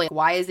slowly,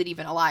 why is it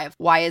even alive?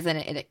 Why isn't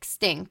it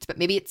extinct? But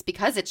maybe it's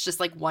because it's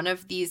just like one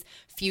of these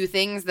few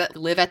things that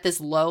live at this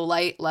low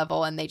light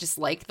level, and they just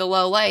like the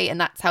low light, and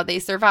that's how they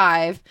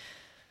survive.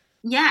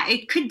 Yeah,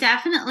 it could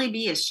definitely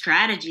be a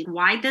strategy.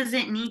 Why does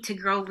it need to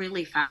grow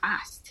really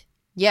fast?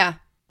 Yeah.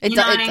 You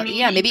know what I mean?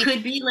 Yeah, maybe it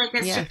could be like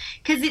a,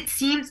 because it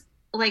seems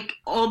like,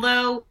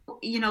 although,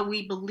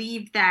 we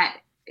believe that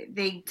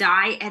they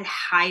die at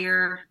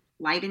higher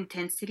light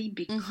intensity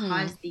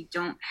because they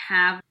don't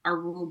have a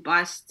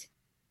robust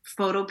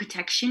photo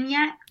protection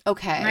yet.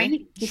 Okay.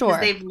 Right? Because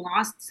they've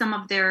lost some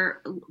of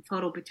their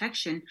photo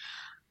protection.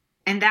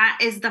 And that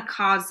is the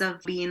cause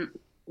of being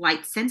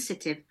light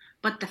sensitive.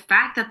 But the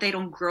fact that they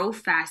don't grow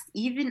fast,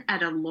 even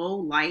at a low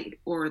light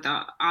or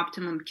the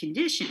optimum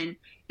condition,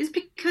 is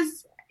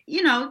because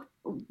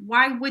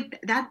why would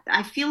that?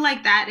 I feel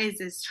like that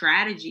is a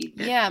strategy.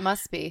 Yeah, it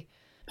must be.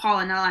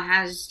 Pollinella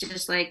has,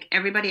 just like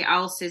everybody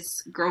else,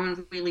 is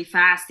growing really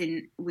fast.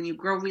 And when you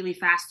grow really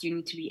fast, you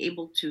need to be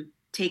able to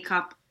take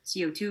up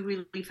CO2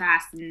 really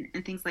fast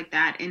and things like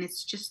that. And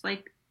it's just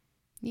like,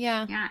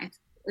 yeah,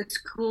 it's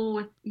cool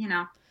with,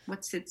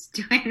 what's it's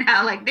doing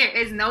now. Like, there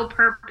is no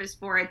purpose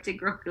for it to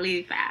grow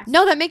really fast.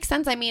 No, that makes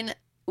sense. I mean,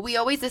 we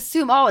always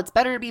assume, it's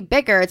better to be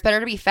bigger, it's better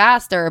to be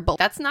faster, but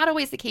that's not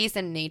always the case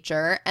in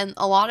nature. And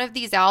a lot of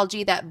these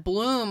algae that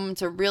bloom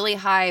to really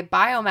high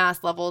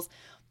biomass levels,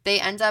 they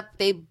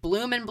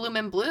bloom and bloom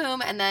and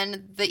bloom, and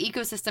then the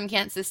ecosystem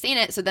can't sustain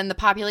it. So then the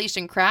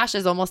population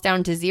crashes almost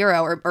down to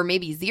zero or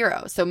maybe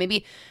zero. So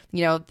maybe,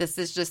 this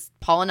is just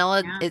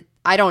Pollinella. Yeah.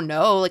 I don't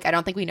know. Like, I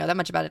don't think we know that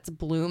much about its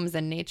blooms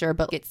in nature,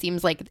 but it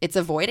seems like it's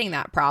avoiding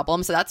that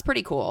problem. So that's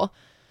pretty cool.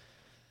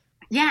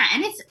 Yeah,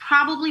 and it's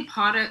probably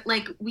part of,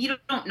 like, we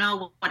don't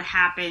know what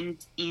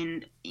happened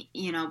in,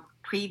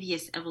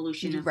 previous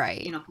evolution of,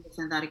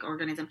 photosynthetic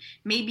organism.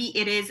 Maybe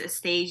it is a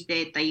stage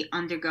that they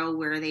undergo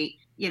where they,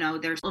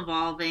 they're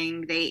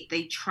evolving.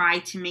 They try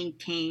to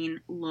maintain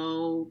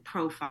low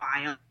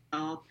profile,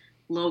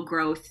 low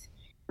growth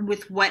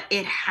with what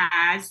it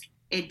has.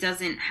 It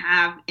doesn't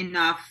have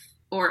enough,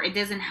 or it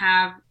doesn't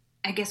have,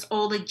 I guess,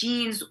 all the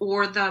genes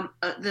or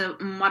the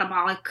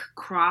metabolic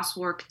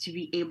crosswork to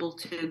be able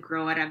to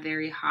grow at a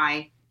very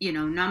high,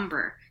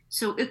 number.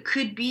 So it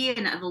could be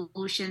an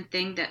evolution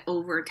thing that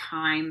over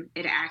time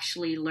it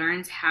actually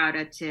learns how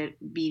to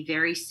be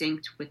very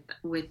synced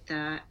with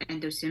the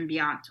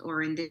endosymbiont,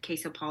 or in the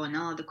case of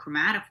Pollinella, the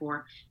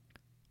chromatophore.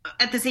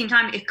 At the same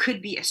time, it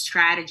could be a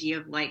strategy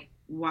of like,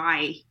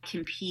 why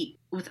compete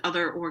with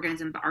other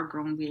organisms that are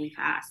growing really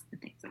fast and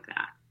things like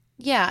that.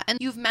 Yeah, and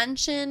you've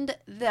mentioned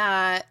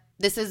that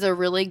this is a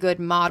really good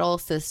model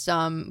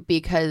system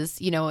because,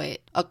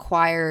 it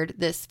acquired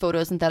this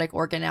photosynthetic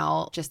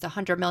organelle just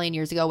 100 million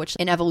years ago, which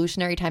in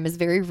evolutionary time is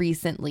very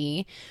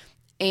recently.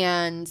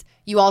 And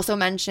you also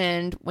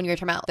mentioned, when you were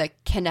talking about the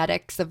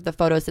kinetics of the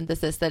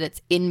photosynthesis, that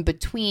it's in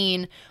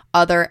between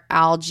other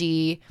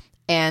algae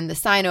and the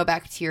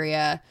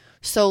cyanobacteria.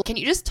 So can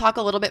you just talk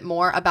a little bit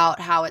more about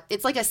how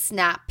it's like a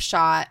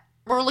snapshot?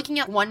 We're looking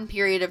at one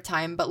period of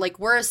time, but like,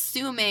 we're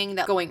assuming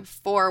that going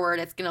forward,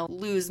 it's going to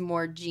lose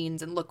more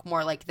genes and look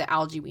more like the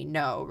algae we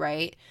know,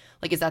 right?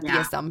 Like, is that the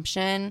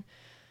assumption?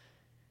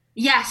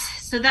 Yes.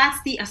 So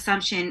that's the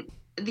assumption.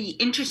 The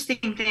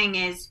interesting thing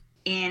is,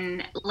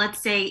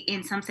 let's say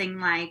in something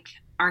like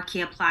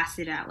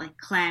Archaeoplastida, like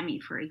clammy,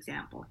 for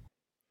example.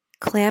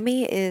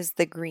 Clammy is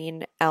the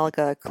green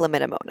alga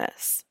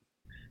Chlamydomonas.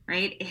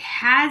 Right? It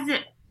has,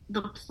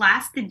 the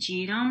plastid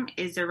genome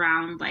is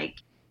around like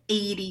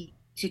 80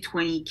 to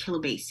 20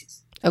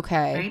 kilobases.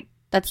 Okay. Right?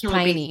 That's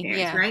tiny. Pairs,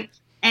 yeah. Right?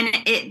 And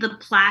the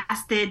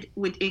plastid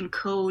would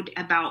encode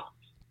about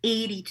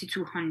 80 to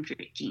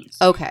 200 genes.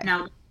 Okay.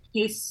 Now,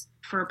 the case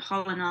for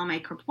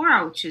Pollinella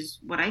micropora, which is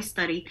what I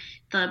study,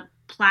 the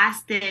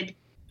plastid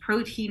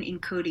protein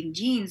encoding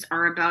genes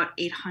are about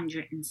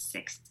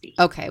 860.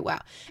 Okay, wow.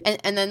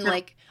 And then,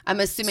 I'm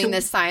assuming the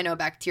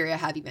cyanobacteria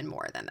have even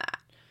more than that.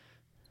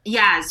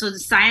 Yeah, so the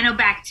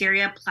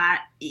cyanobacteria,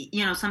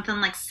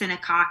 something like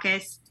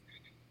Synococcus,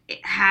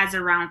 it has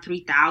around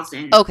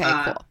 3,000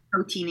 cool.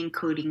 protein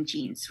encoding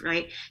genes,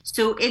 right?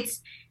 So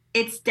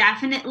it's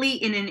definitely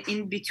in an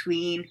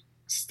in-between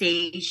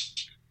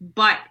stage,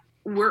 but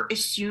we're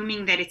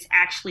assuming that it's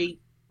actually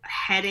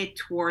headed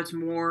towards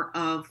more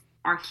of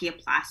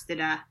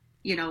Archaeoplastida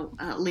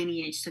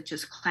lineage such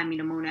as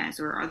Chlamydomonas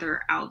or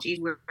other algae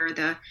where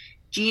the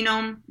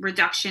genome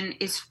reduction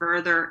is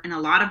further, and a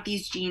lot of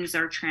these genes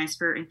are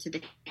transferred into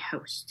the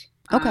host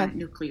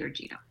nuclear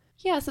genome.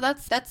 Yeah, so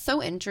that's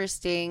so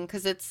interesting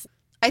because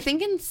I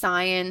think in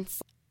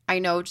science, I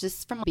know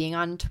just from being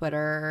on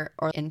Twitter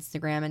or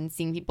Instagram and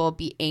seeing people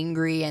be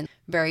angry and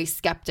very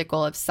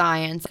skeptical of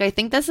science, I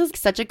think this is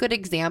such a good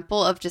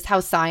example of just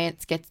how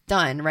science gets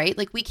done, right?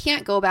 Like we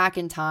can't go back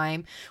in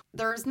time.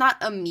 There's not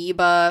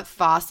amoeba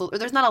fossils, or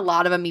there's not a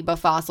lot of amoeba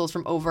fossils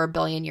from over 1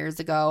 billion years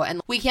ago,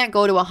 and we can't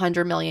go to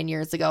 100 million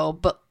years ago.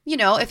 But,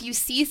 if you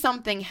see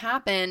something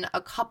happen a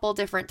couple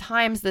different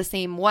times the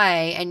same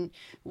way, and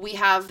we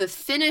have the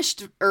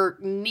finished or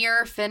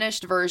near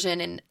finished version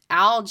in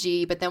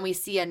algae, but then we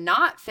see a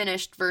not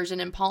finished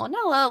version in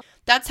Pollinella,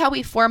 that's how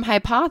we form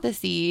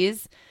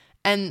hypotheses.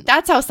 And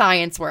that's how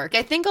science works.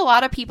 I think a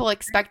lot of people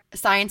expect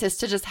scientists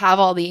to just have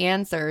all the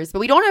answers, but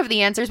we don't have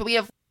the answers, but we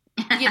have,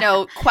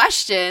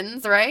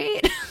 questions,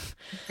 right?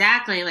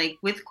 Exactly. Like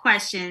with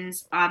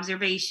questions,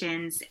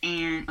 observations,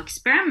 and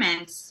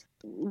experiments,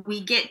 we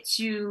get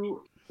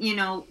to,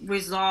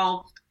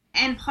 resolve.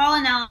 And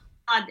Pollinella,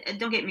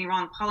 don't get me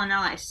wrong,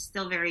 Pollinella is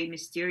still very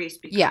mysterious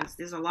because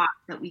there's a lot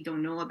that we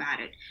don't know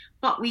about it.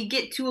 But we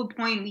get to a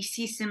point, we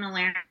see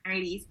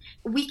similarities.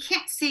 We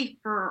can't say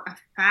for a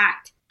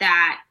fact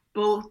that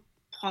both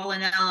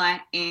Pollinella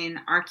and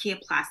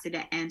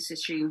Archaeoplastida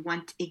ancestry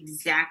went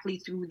exactly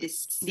through the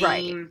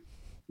same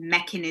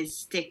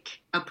mechanistic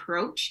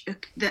approach.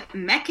 The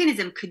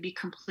mechanism could be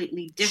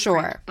completely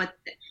different,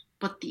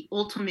 but the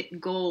ultimate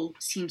goal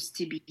seems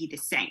to be the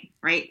same,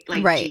 right?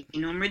 Like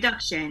genome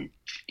reduction,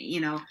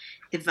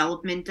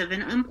 development of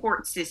an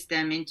import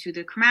system into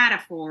the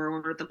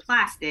chromatophore or the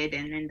plastid,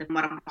 and then the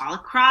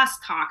metabolic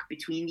crosstalk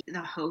between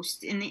the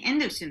host and the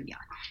endosymbiont.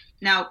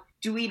 Now,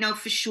 do we know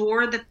for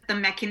sure that the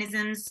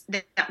mechanisms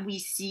that we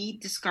see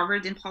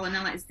discovered in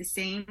Pollinella is the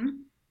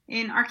same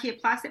in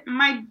Archaeoplastida?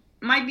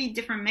 Might be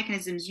different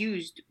mechanisms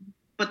used,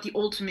 but the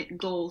ultimate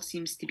goal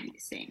seems to be the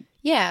same.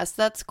 Yes,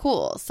 that's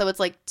cool. So it's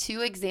like two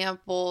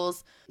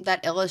examples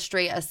that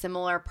illustrate a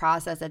similar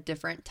process at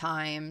different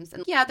times.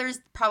 And yeah,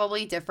 there's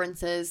probably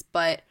differences,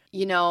 but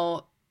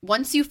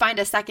once you find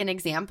a second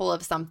example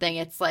of something,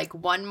 it's like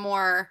one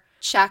more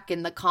check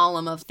in the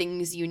column of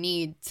things you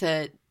need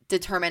to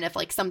determine if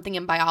like something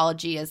in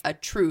biology is a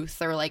truth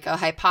or like a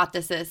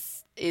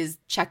hypothesis is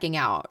checking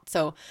out.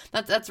 So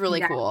that's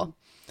really cool.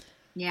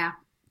 Yeah.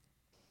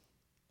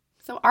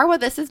 So Arwa,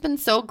 this has been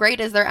so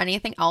great. Is there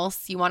anything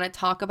else you want to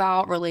talk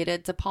about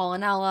related to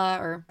Pollinella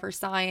or for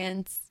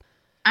science?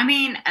 I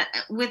mean,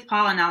 with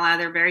Pollinella,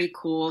 they're very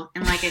cool.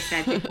 And like I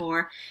said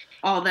before,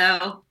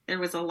 although there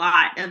was a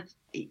lot of,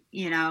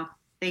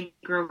 they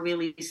grow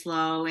really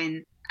slow.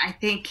 And I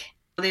think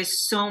there's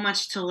so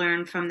much to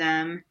learn from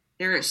them.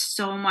 There is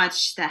so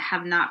much that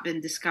have not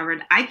been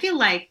discovered. I feel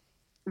like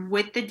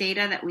with the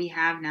data that we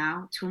have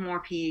now, 2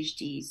 more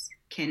PhDs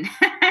can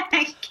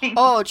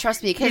oh,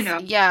 trust me,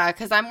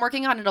 because I'm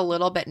working on it a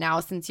little bit now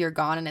since you're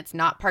gone, and it's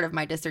not part of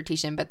my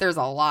dissertation, but there's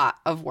a lot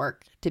of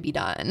work to be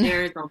done.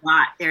 There's a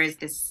lot. There is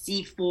this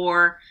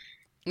C4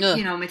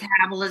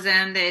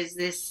 metabolism. There's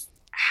this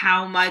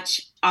how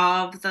much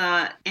of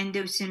the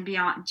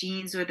endosymbiont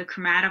genes or the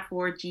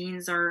chromatophore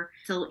genes are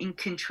still in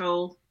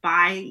control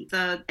by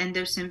the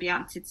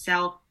endosymbiont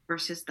itself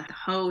versus the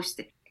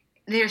host.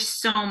 There's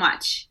so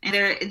much, and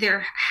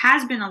there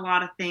has been a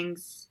lot of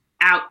things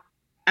out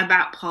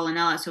about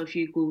Pollinella. So if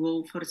you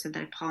Google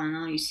photosynthetic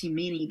Pollinella, you see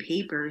many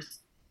papers,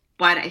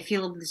 but I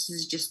feel this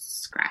is just a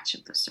scratch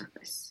of the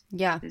surface.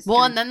 Yeah.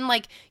 Well, and then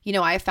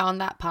I found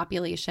that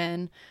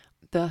population,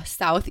 the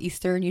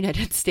southeastern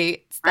United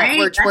States, that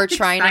we're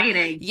trying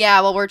exciting.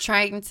 We're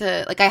trying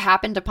to, I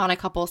happened upon a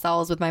couple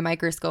cells with my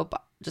microscope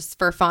just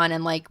for fun,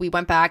 and we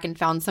went back and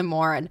found some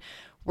more, and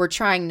we're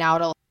trying now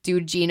to do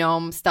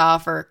genome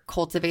stuff or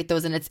cultivate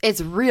those, and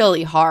it's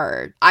really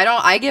hard.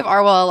 I give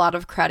Arwa a lot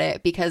of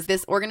credit because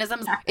this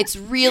organism, it's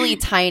really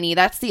tiny.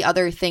 That's the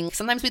other thing.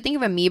 Sometimes we think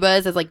of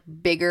amoebas as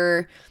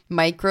bigger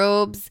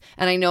microbes,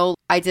 and I know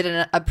I did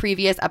a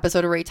previous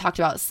episode where we talked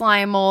about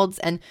slime molds,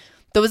 and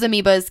those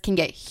amoebas can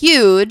get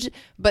huge,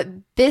 but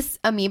this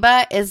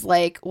amoeba is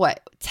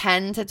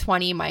 10 to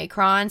 20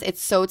 microns.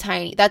 It's so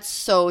tiny. That's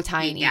so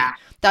tiny. Yeah.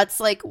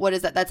 That's what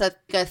is that? That's a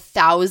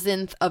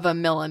 1,000th of a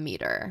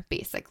millimeter,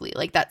 basically.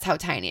 That's how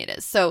tiny it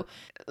is. So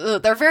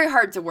they're very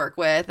hard to work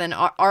with, and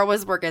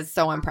Arwa's work is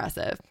so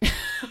impressive.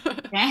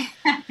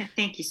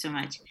 Thank you so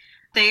much.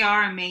 They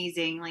are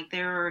amazing.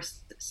 There are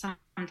some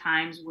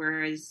times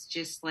where it's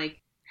just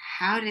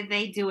how did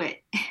they do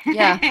it?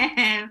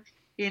 Yeah.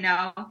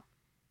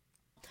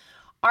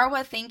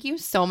 Arwa, thank you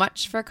so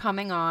much for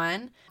coming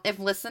on. If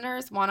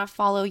listeners want to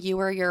follow you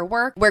or your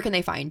work, where can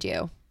they find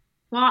you?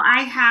 Well,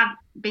 I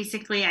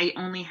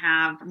only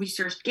have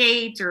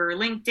ResearchGate or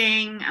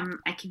LinkedIn.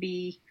 I can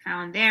be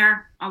found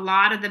there. A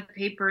lot of the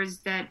papers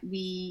that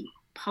we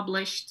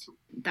published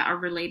that are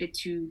related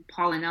to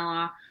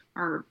Pollinella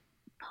are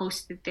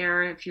posted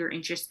there if you're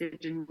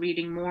interested in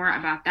reading more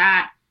about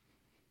that.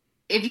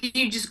 If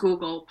you just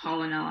Google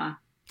Pollinella,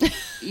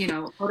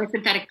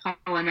 photosynthetic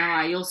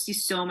pollinella, you'll see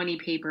so many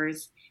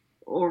papers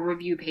or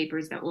review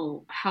papers that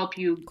will help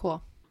you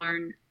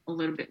learn a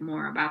little bit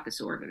more about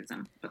this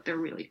organism, but they're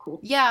really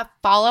cool. Yeah,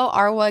 follow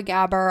Arwa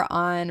Gabr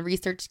on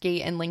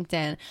ResearchGate and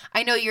LinkedIn.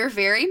 I know you're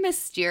very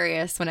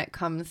mysterious when it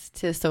comes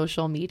to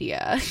social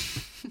media.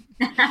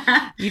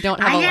 You don't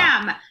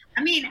have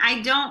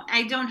I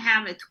don't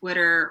have a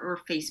Twitter or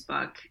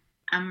Facebook.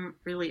 I'm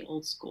really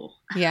old school.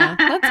 Yeah,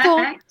 that's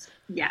cool.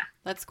 Yeah.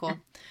 That's cool.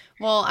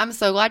 Well, I'm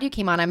so glad you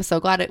came on. I'm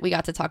so glad we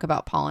got to talk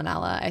about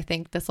pollinella. I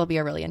think this will be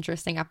a really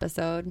interesting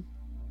episode.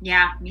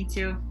 Yeah, me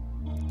too.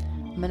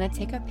 I'm going to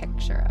take a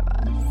picture of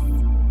us.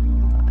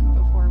 Hold on,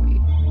 before we...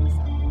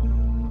 So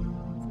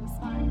this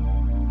fine.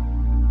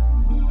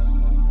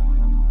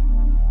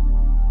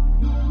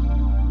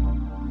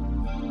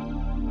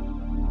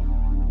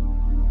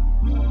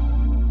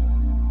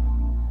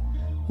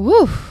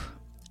 Woo!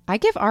 I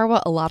give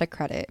Arwa a lot of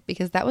credit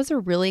because that was a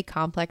really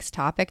complex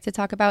topic to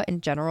talk about in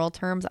general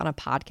terms on a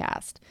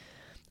podcast.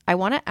 I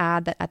want to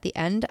add that at the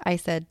end, I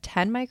said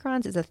 10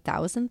 microns is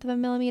 1,000th of a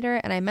millimeter,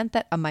 and I meant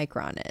that a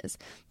micron is.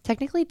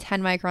 Technically,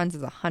 10 microns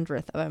is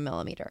 100th of a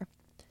millimeter.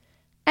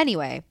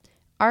 Anyway,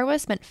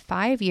 Arwa spent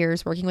 5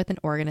 years working with an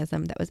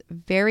organism that was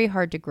very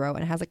hard to grow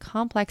and has a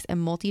complex and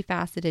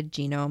multifaceted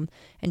genome,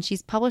 and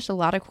she's published a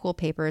lot of cool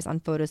papers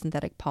on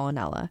photosynthetic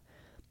pollinella.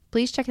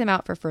 Please check them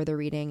out for further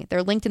reading.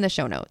 They're linked in the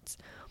show notes.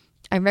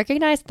 I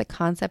recognize the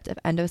concept of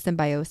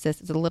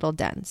endosymbiosis is a little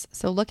dense,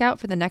 so look out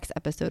for the next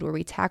episode where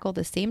we tackle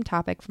the same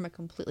topic from a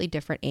completely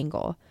different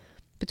angle.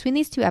 Between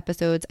these 2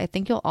 episodes, I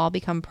think you'll all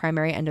become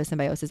primary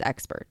endosymbiosis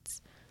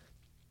experts.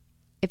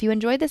 If you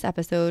enjoyed this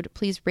episode,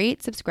 please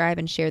rate, subscribe,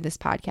 and share this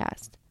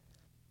podcast.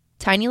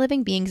 Tiny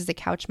Living Beings is a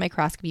Couch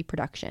Microscopy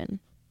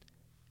production.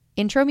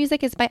 Intro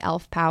music is by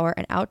Elf Power,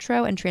 and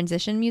outro and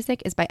transition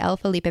music is by El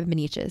Felipe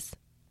Beniches.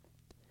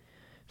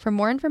 For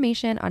more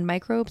information on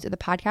microbes or the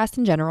podcast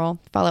in general,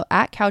 follow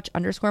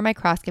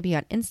 @couch_microscopy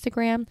on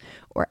Instagram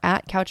or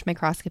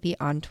 @couchmicroscopy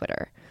on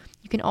Twitter.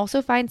 You can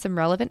also find some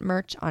relevant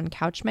merch on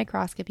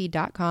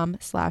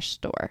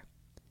couchmicroscopy.com/store.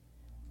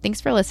 Thanks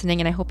for listening,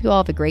 and I hope you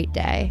all have a great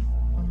day.